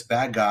ambiguous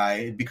bad guy,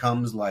 it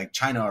becomes like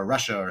China or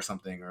Russia or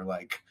something, or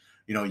like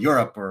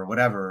Europe or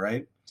whatever,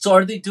 right? So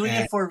are they doing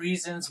it for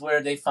reasons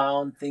where they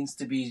found things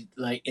to be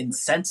like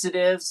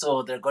insensitive,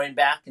 so they're going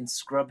back and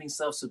scrubbing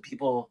stuff so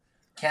people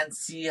can't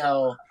see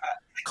how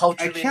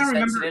culturally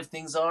insensitive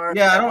things are?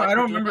 Yeah, I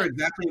don't remember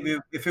exactly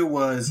if it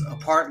was a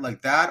part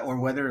like that or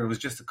whether it was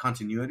just a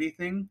continuity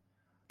thing.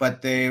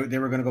 But they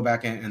were going to go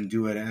back and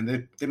do it,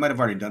 and they might have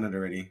already done it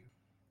already.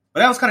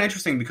 But that was kind of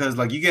interesting because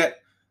like you get,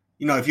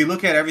 if you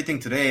look at everything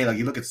today, like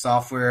you look at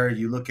software,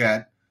 you look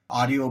at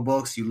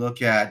audiobooks, you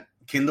look at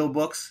Kindle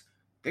books,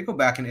 they go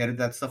back and edit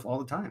that stuff all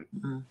the time.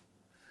 Mm-hmm.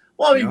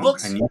 Well, I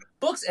mean,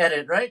 books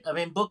edit, right? I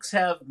mean, books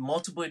have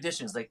multiple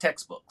editions, like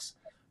textbooks.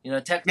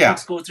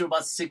 Textbooks go through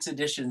about 6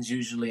 editions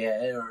usually,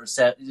 or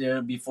set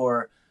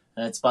before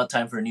it's about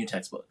time for a new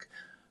textbook.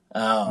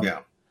 But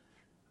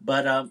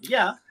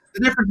the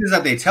difference is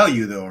that they tell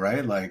you, though,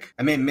 right? Like,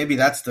 I mean, maybe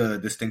that's the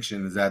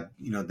distinction is that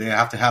they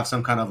have to have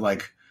some kind of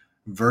like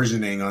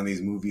versioning on these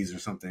movies or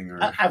something. Or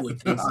I would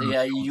think so.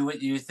 Yeah,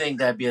 you think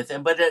that'd be a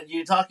thing, but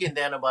you're talking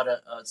then about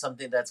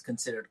something that's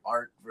considered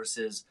art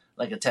versus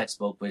like a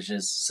textbook, which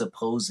is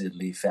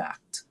supposedly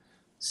fact.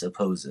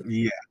 Supposedly,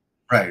 yeah,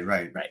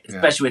 right.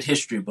 Especially with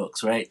history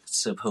books, right?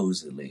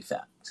 Supposedly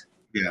fact.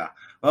 Yeah.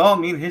 Well, I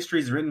mean, history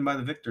is written by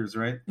the victors,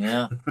 right?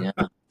 Yeah.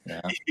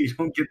 You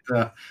don't get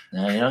the.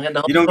 No, you don't get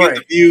the whole You don't story.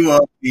 get the view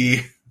of the.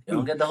 You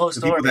don't get the whole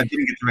story. People that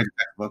didn't get to write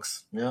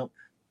textbooks. Nope.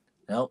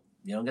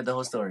 You don't get the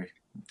whole story.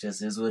 It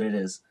just is what it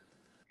is.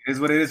 It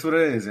is what it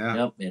is. Yeah.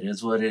 Yep, it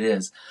is what it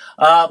is.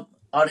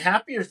 On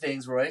happier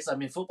things, Royce. I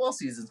mean, football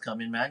season's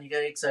coming, man. You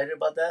get excited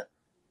about that?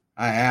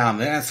 I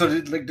am. Yeah. So,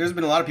 like, there's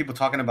been a lot of people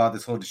talking about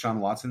this whole Deshaun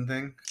Watson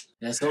thing.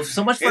 Yeah.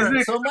 So much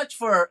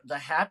for the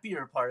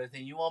happier part of the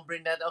thing. You won't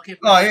bring that. Okay.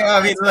 Oh yeah.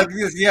 I mean, like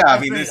this. Yeah. I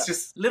mean, it's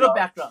just little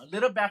background,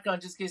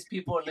 just in case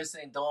people are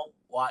listening don't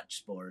watch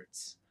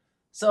sports.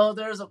 So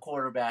there's a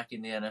quarterback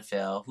in the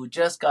NFL who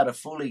just got a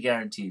fully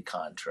guaranteed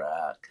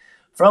contract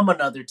from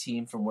another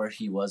team from where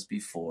he was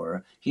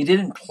before. He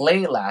didn't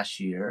play last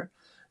year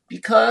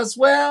because,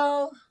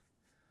 well,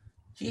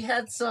 he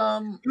had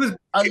some he was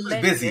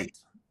busy.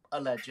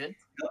 Alleged,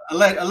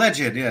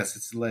 yes,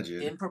 it's alleged.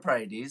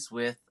 Improprieties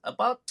with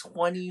about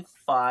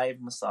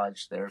 25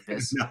 massage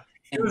therapists. No,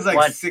 it was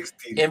like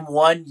 16. In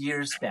 1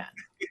 year span.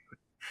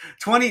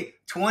 20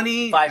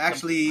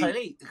 actually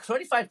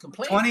 25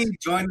 complaints. 20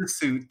 joined the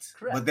suit.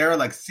 Correct. But there are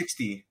like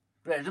 60.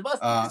 Right,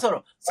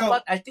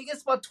 I think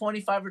it's about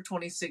 25 or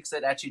 26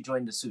 that actually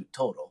joined the suit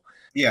total.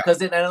 Yeah.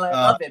 Because I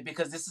love it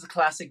because this is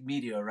classic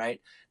media,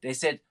 right? They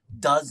said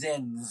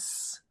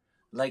dozens.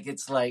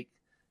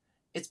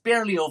 It's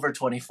barely over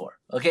 24.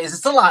 Okay,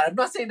 it's a lot. I'm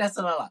not saying that's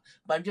not a lot.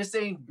 But I'm just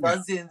saying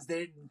dozens.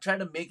 They try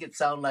to make it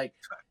sound like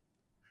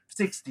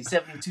 60,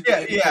 72,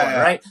 84,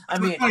 right? I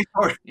mean,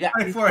 24, yeah,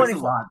 24 is a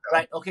lot,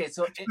 right? Okay,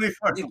 so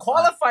it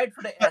qualified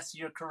for the S,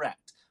 you're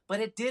correct. But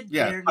it did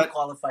barely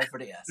qualify for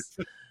the S.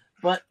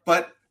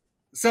 But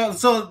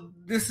so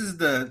this is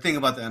the thing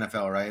about the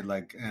NFL, right?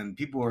 Like, and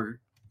people were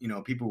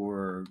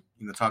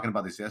talking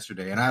about this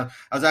yesterday, and I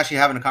was actually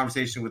having a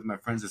conversation with my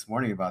friends this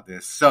morning about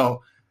this.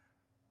 So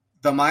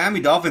the Miami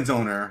Dolphins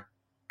owner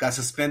got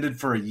suspended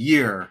for a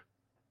year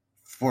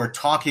for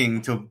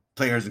talking to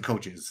players and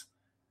coaches,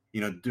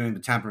 doing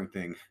the tampering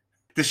thing.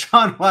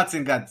 Deshaun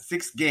Watson got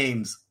 6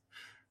 games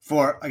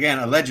for, again,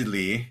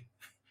 allegedly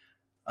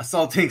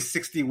assaulting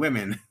 60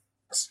 women.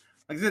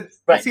 Like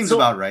that seems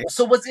about right.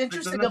 So what's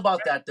interesting about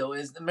that, though,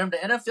 is remember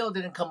the NFL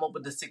didn't come up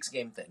with the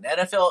 6-game thing. The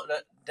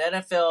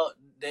NFL,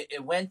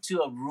 it went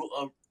to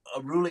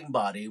a ruling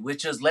body,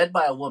 which is led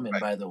by a woman,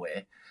 by the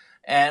way,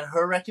 and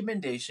her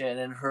recommendation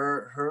and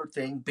her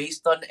thing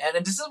based on,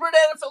 and this is where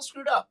the NFL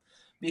screwed up,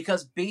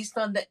 because based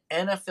on the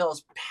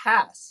NFL's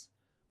past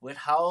with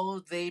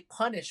how they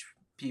punish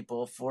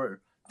people for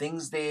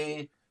things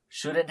they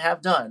shouldn't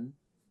have done,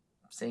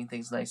 saying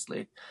things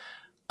nicely,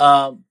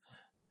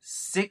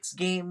 6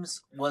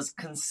 games was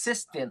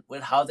consistent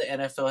with how the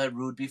NFL had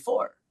ruled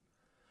before.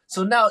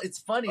 So now it's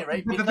funny,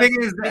 right? But the thing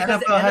is, the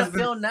NFL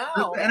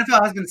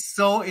has been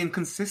so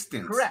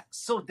inconsistent. Correct.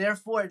 So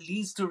therefore, it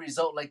leads to a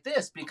result like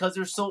this because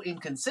they're so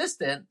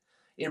inconsistent.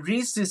 It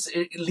leads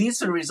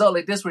to a result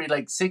like this where you're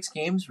like 6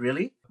 games,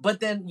 really?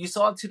 But then you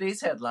saw today's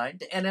headline: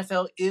 the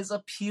NFL is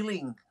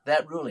appealing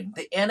that ruling.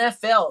 The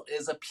NFL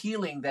is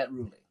appealing that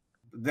ruling.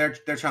 They're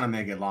trying to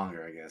make it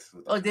longer, I guess.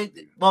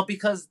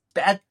 Because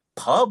bad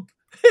pub.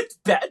 It's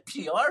bad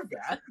PR,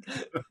 man.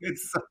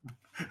 It's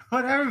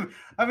whatever.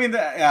 I mean, the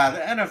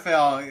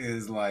NFL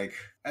is like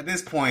at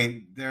this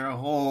point, their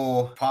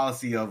whole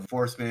policy of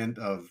enforcement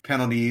of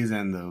penalties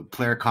and the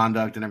player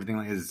conduct and everything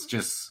is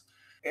just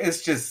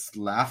it's just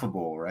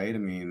laughable, right? I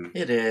mean,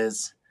 It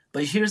is.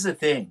 But here's the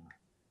thing.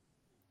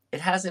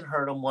 It hasn't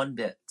hurt them one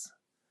bit.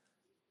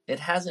 It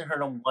hasn't hurt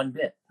them one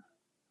bit.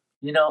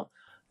 You know,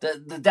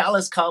 the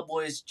Dallas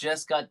Cowboys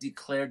just got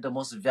declared the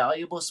most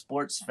valuable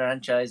sports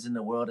franchise in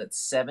the world at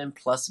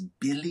 $7+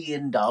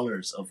 billion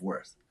of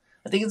worth.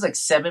 I think it's like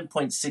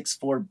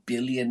 $7.64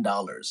 billion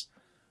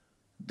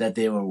that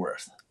they were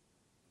worth.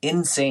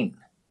 Insane.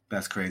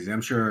 that's crazy. I'm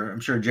sure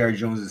Jerry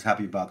Jones is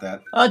happy about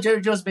that. Oh,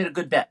 Jerry Jones made a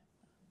good bet.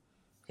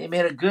 He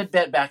made a good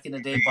bet back in the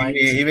day.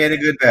 He made a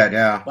good bet,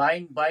 yeah.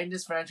 Buying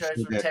this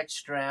franchise from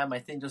Tex Stram. I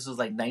think this was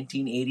like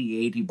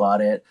 1988. He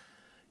bought it.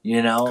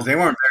 You know, because they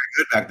weren't very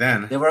good back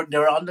then. They were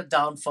on the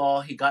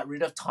downfall. He got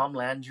rid of Tom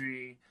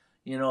Landry,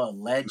 a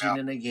legend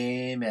in the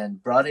game,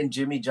 and brought in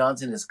Jimmy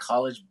Johnson, his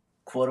college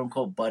quote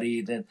unquote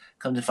buddy. Then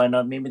come to find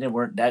out, maybe they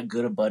weren't that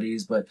good of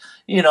buddies, but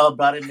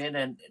brought him in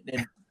and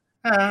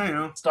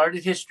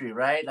started history,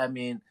 right? I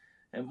mean,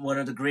 and one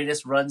of the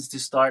greatest runs to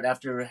start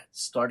after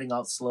starting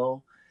out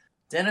slow.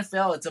 The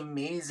NFL, it's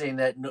amazing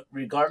that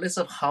regardless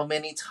of how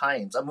many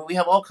times, I mean, we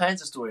have all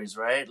kinds of stories,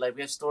 right? Like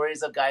we have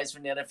stories of guys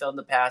from the NFL in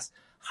the past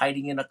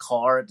hiding in a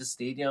car at the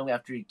stadium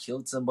after he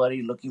killed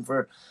somebody, looking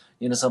for,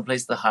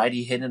 someplace to hide.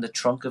 He hid in the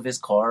trunk of his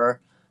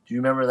car. Do you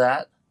remember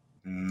that?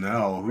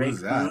 No,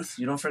 who's that?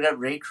 You don't forget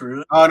Ray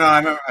Cruz. Oh no, I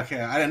remember. Okay,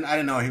 I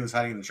didn't know he was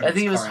hiding in the trunk. I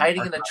think he was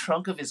hiding in the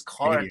trunk of his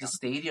car at the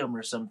stadium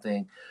or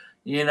something.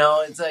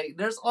 It's like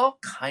there's all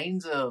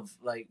kinds of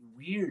like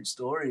weird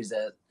stories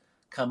that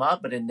come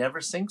out, but it never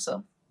sinks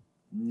them.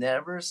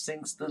 Never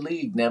sinks the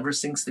league. Never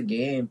sinks the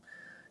game.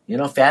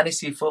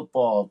 Fantasy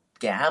football,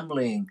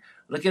 gambling.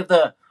 Look at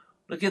the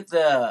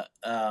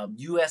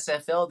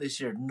USFL this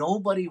year.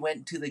 Nobody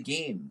went to the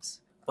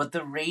games, but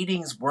the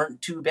ratings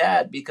weren't too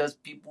bad because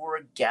people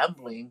were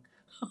gambling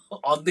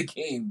on the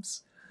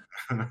games.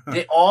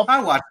 They all.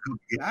 I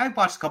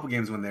watched a couple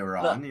games when they were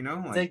on.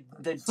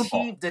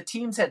 The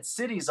teams had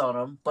cities on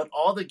them, but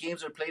all the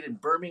games were played in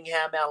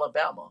Birmingham,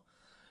 Alabama.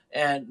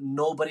 And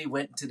nobody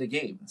went to the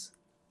games.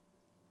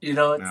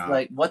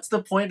 Like, what's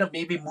the point of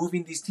maybe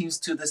moving these teams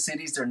to the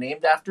cities they're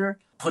named after?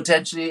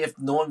 Potentially, if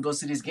no one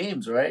goes to these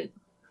games, right?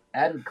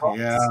 Added costs.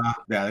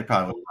 Yeah, they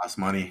probably would cost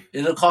money.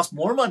 It'll cost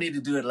more money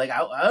to do it. Like,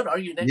 I would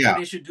argue next year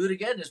they should do it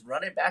again. Just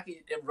run it back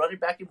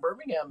in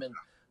Birmingham and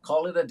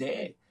call it a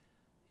day.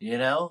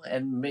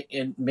 And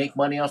make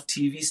money off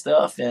TV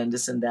stuff and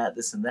this and that.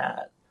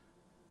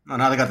 Oh,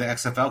 now they got the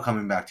XFL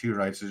coming back too,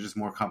 right? So there's just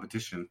more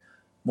competition.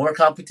 More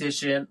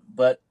competition,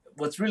 but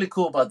what's really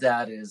cool about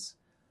that is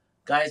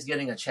guys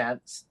getting a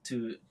chance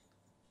to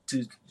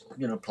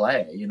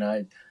play.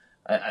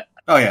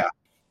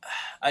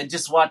 I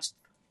just watched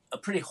a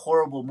pretty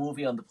horrible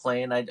movie on the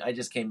plane. I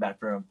just came back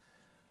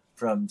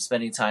from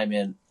spending time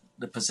in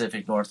the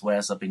Pacific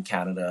Northwest up in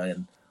Canada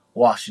and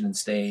Washington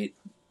State.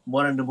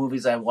 One of the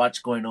movies I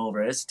watched going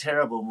over, it's a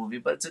terrible movie,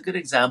 but it's a good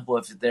example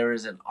if there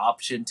is an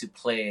option to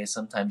play.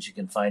 Sometimes you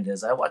can find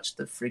it. I watched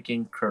the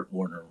freaking Kurt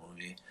Warner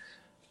movie.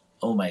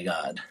 Oh my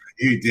God.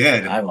 You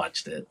did. I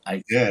watched it.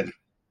 I did.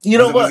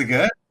 What? Was it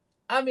good?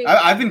 I mean,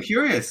 I've been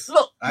curious.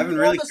 Look, I've been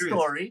really curious.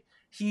 Story.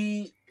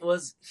 He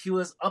was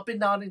up and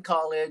down in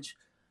college,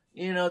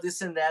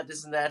 this and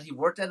that. He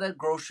worked at a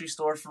grocery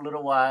store for a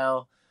little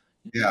while.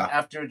 Yeah.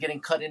 After getting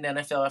cut in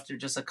NFL after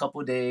just a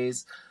couple of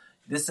days,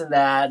 this and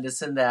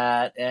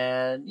that,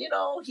 and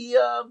he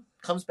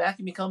comes back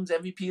and becomes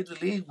MVP of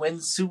the league,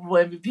 wins Super Bowl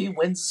MVP,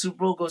 wins the Super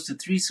Bowl, goes to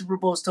 3 Super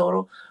Bowls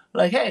total.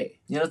 Like, hey,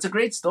 it's a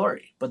great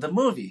story. But the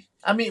movie,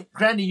 I mean,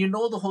 granted,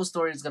 the whole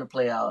story is going to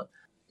play out.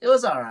 It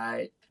was all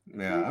right.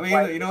 Yeah, I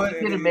mean, you know what?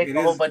 It didn't make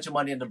a whole bunch of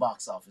money in the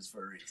box office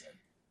for a reason.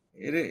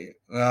 It is.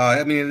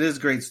 I mean, it is a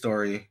great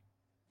story.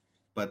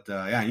 But,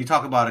 you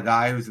talk about a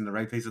guy who's in the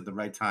right place at the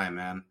right time,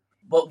 man.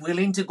 But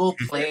willing to go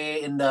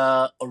play in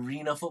the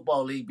Arena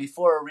Football League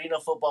before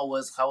Arena Football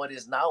was how it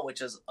is now,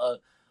 which is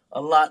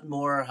a lot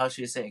more, how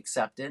should you say,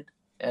 accepted.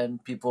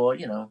 And people,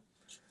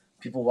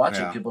 people watch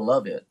it. People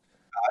love it.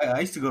 I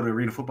used to go to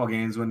Arena Football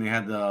games when they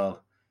had the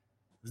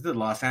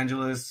Los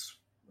Angeles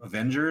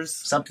Avengers?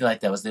 Something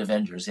like that. Was the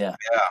Avengers, yeah.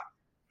 Yeah.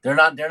 They're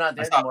not there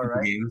anymore,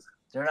 right? Games.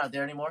 They're not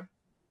there anymore?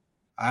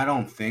 I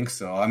don't think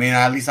so. I mean,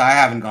 at least I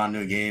haven't gone to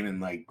a game in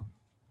like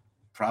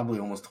probably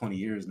almost 20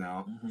 years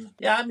now. Mm-hmm.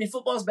 Yeah, I mean,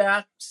 football's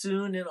back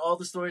soon and all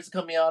the stories are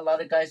coming out. A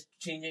lot of guys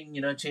changing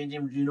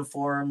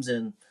uniforms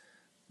and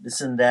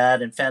this and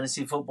that. And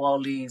fantasy football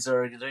leagues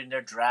are doing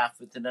their draft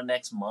within the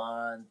next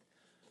month,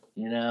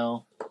 Yeah,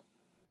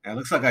 it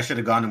looks like I should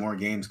have gone to more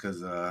games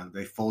because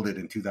they folded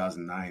in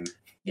 2009.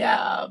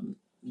 Yeah.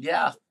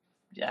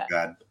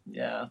 God.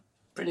 Yeah.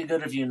 Pretty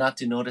good of you not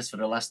to notice for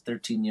the last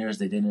 13 years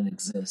they didn't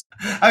exist.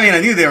 I mean,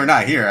 I knew they were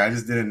not here. I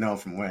just didn't know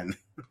from when.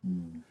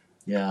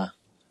 Yeah.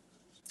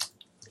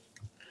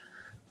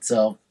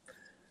 So,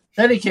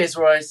 in any case,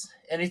 Royce,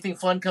 anything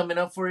fun coming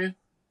up for you?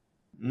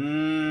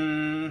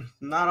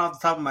 Not off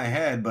the top of my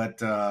head,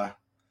 but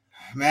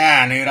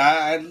man,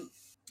 dude,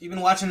 you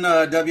been watching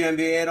the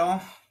WNBA at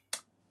all?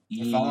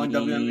 Following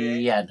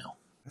WNBA? Yeah, no.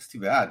 That's too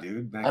bad,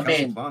 dude. Man, I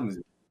Kelsey mean, Plum is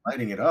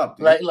lighting it up,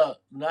 dude. like, look,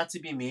 not to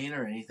be mean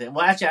or anything.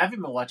 Well, actually, I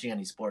haven't been watching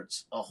any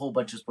sports, a whole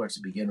bunch of sports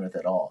to begin with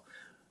at all.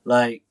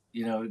 Like,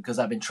 because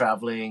I've been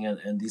traveling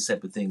and these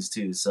type of things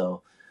too.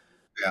 So,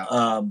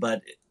 Yeah.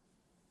 but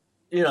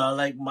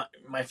like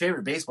my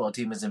favorite baseball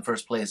team is in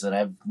first place, and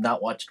I've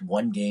not watched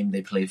one game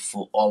they play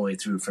all the way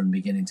through from the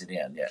beginning to the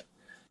end yet.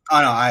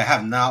 Oh no, I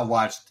have not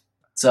watched.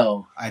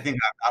 So I think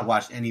I've not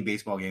watched any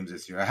baseball games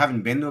this year. I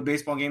haven't been to a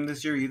baseball game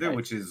this year either, right.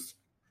 which is,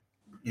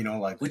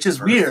 which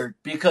is weird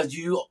because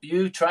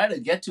you try to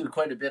get to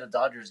quite a bit of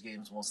Dodgers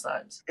games most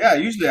times. Yeah,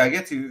 usually I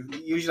get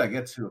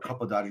to a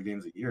couple of Dodger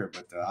games a year,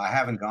 but I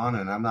haven't gone,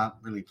 and I'm not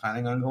really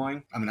planning on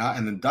going. I mean,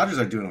 and the Dodgers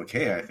are doing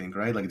okay, I think,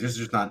 right? Like, this is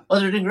just not. Oh,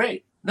 they're doing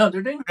great. No,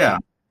 they're doing great.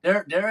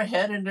 Yeah. They're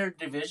ahead in their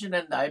division,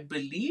 and I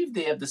believe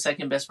they have the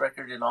second best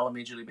record in all of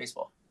Major League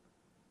Baseball.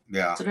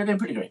 Yeah. So they're doing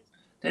pretty great.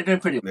 They're doing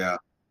pretty well.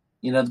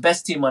 Yeah. The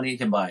best team money you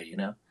can buy,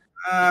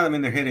 I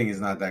mean, their hitting is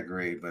not that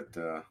great, but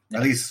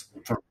at least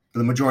for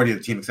the majority of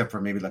the team, except for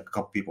maybe like a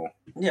couple people.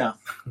 Yeah.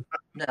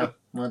 Yeah.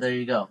 Well, there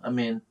you go. I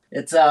mean,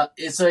 it's not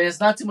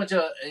too much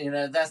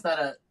that's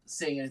not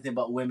saying anything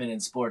about women in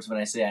sports when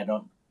I say I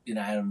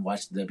haven't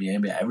watched the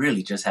WNBA. I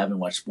really just haven't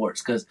watched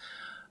sports because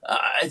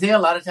I think a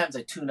lot of times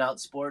I tune out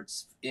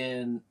sports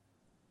in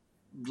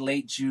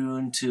late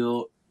June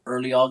to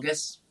early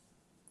August,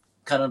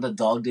 kind of the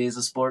dog days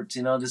of sports.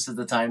 This is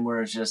the time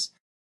where it's just,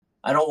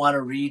 I don't want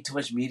to read too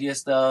much media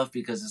stuff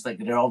because it's like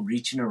they're all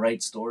reaching to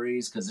write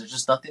stories because there's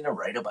just nothing to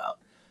write about.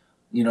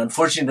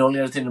 Unfortunately, the only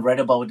other thing to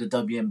write about with the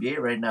WNBA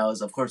right now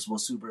is, of course, Will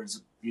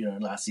Super's,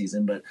 last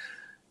season, but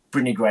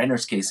Brittany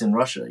Griner's case in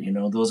Russia.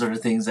 Those are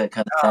the things that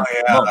kind of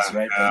most,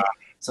 right? Yeah. But,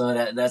 so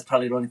that's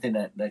probably the only thing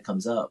that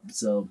comes up.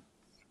 So.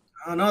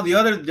 Oh no, the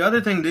other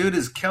thing, dude,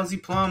 is Kelsey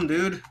Plum,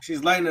 dude.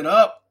 She's lighting it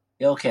up.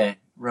 Okay,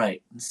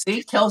 right.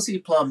 See Kelsey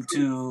Plum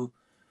to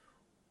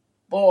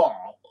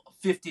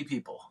 50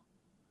 people.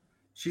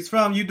 She's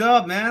from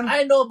UW, man.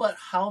 I know, but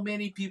how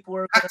many people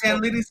are Pac-10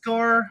 leading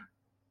scorer?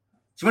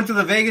 She went to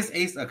the Vegas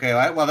Aces. Okay,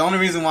 well, the only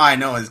reason why I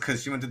know is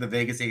because she went to the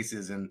Vegas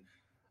Aces, and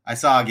I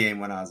saw a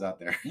game when I was out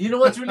there. You know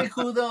what's really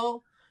cool,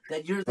 though?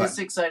 That you're this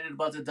excited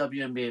about the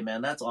WNBA,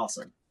 man. That's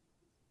awesome.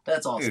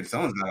 That's awesome. Dude,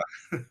 someone's not.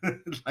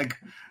 Like,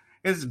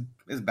 it's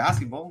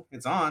basketball.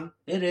 It's on.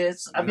 It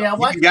is. I mean, I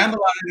watched. You can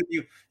gamble on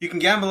it you can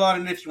gamble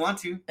on it if you want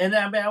to. And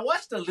I mean, I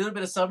watched a little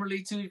bit of Summer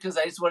League too because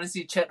I just want to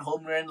see Chet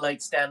Holmgren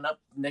like stand up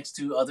next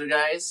to other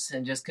guys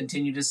and just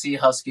continue to see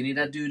how skinny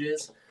that dude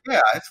is.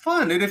 Yeah, it's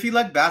fun, dude. If you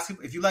like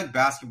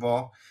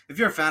basketball, if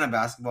you're a fan of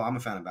basketball, I'm a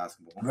fan of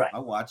basketball. Right.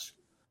 I'll watch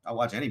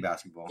any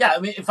basketball. Yeah, I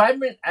mean, if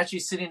I'm actually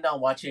sitting down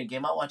watching a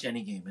game, I'll watch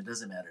any game. It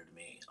doesn't matter to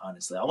me,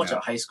 honestly. I'll watch a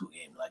high school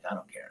game. Like, I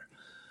don't care.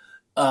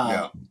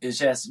 It's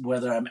just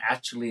whether I'm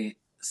actually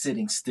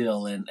sitting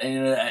still, and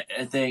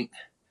I think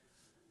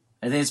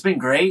it's been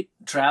great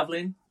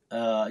traveling,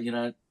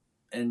 and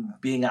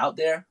being out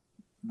there,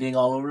 being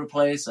all over the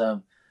place. I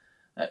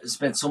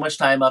spent so much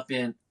time up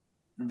in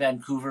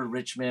Vancouver,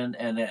 Richmond,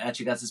 and I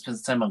actually got to spend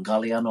some time on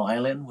Galiano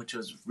Island, which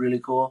was really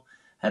cool.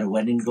 Had a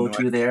wedding to go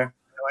to there.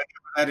 No idea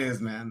what that is,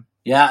 man.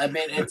 Yeah, I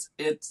mean it's.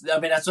 I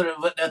mean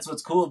that's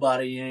what's cool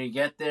about it. You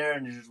get there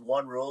and there's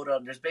one road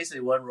there's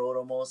basically one road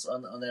almost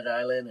on that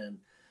island, and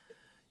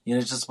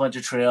it's just a bunch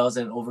of trails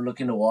and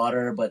overlooking the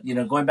water. But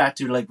going back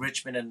to like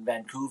Richmond and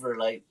Vancouver,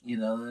 like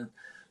the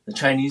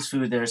Chinese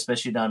food there,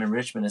 especially down in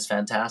Richmond, is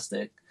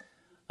fantastic.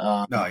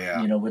 Oh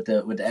yeah. With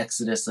the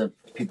exodus of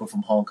people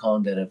from Hong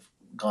Kong that have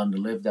gone to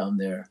live down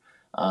there.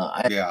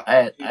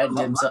 I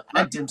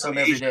had dim sum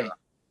every day.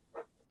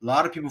 A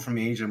lot of people from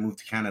Asia move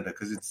to Canada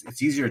because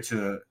it's easier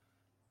to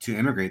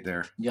immigrate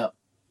there. Yep.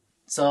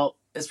 So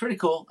it's pretty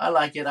cool. I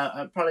like it.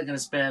 I'm probably going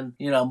to spend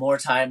more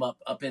time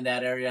up in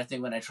that area. I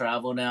think when I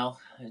travel now,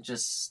 and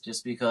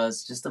just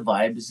because the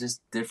vibe is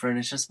just different.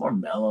 It's just more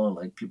mellow.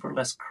 Like people are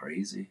less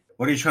crazy.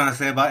 What are you trying to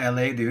say about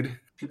LA, dude?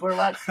 People are a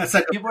lot less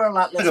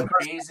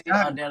crazy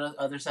on the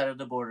other side of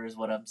the border. Is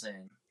what I'm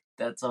saying.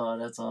 That's all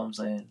I'm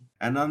saying.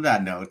 And on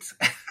that note.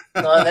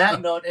 On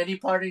that note, any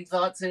parting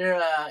thoughts here?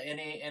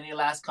 Any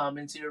last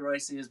comments here,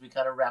 Royce, as we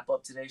kind of wrap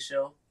up today's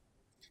show?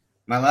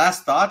 My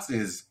last thoughts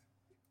is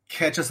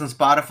catch us on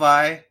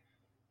Spotify.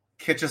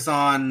 Catch us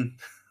on...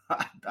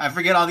 I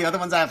forget all the other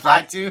ones I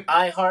applied to.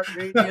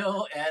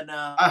 iHeartRadio and...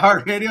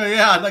 iHeartRadio,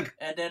 yeah. Like,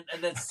 and then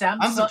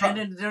Samsung... And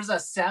then there's a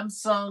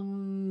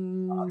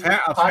Samsung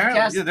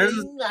podcast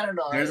thing. I don't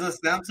know. There's a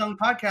Samsung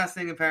podcast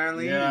thing,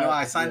 apparently. Yeah,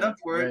 I signed up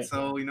for it,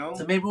 so,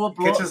 So maybe we'll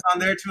blow catch us on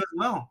there, too, as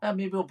well.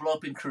 Maybe we'll blow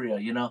up in Korea,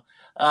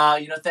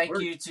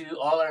 Thank you to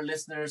all our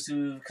listeners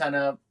who kind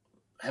of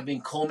have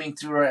been combing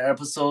through our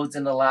episodes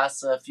in the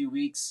last few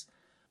weeks.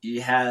 You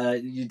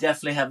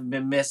definitely haven't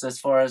been missed as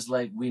far as,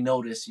 like, we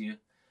notice you.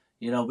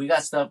 We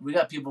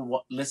got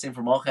people listening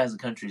from all kinds of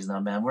countries now,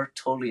 man. We're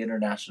totally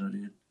international,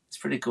 dude. It's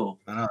pretty cool.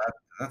 I know,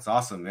 that's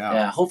awesome, yeah.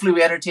 Yeah, hopefully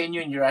we entertain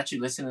you and you're actually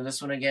listening to this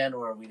one again,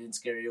 or we didn't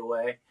scare you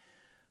away.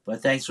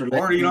 But thanks for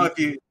listening. Or, if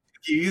you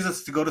use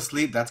us to go to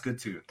sleep, that's good,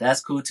 too.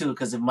 That's cool, too,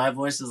 because if my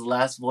voice is the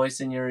last voice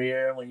in your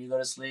ear when you go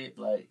to sleep,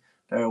 like,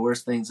 there are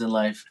worse things in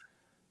life.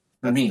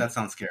 For me, that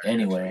sounds scary.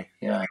 anyway.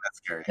 Actually. Yeah, That's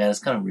scary. yeah, it's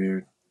kind of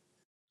weird.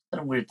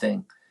 Kind of weird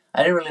thing.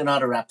 I didn't really know how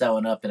to wrap that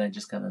one up, and I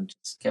just kind of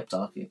just kept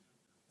talking.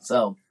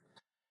 So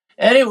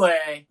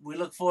anyway, we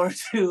look forward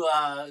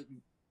to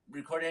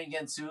recording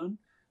again soon.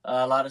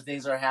 A lot of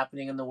things are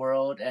happening in the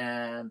world,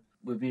 and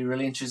would be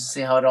really interested to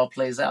see how it all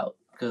plays out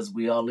because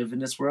we all live in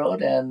this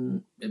world,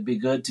 and it'd be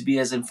good to be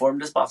as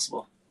informed as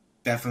possible.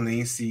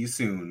 Definitely. See you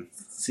soon.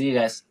 See you guys.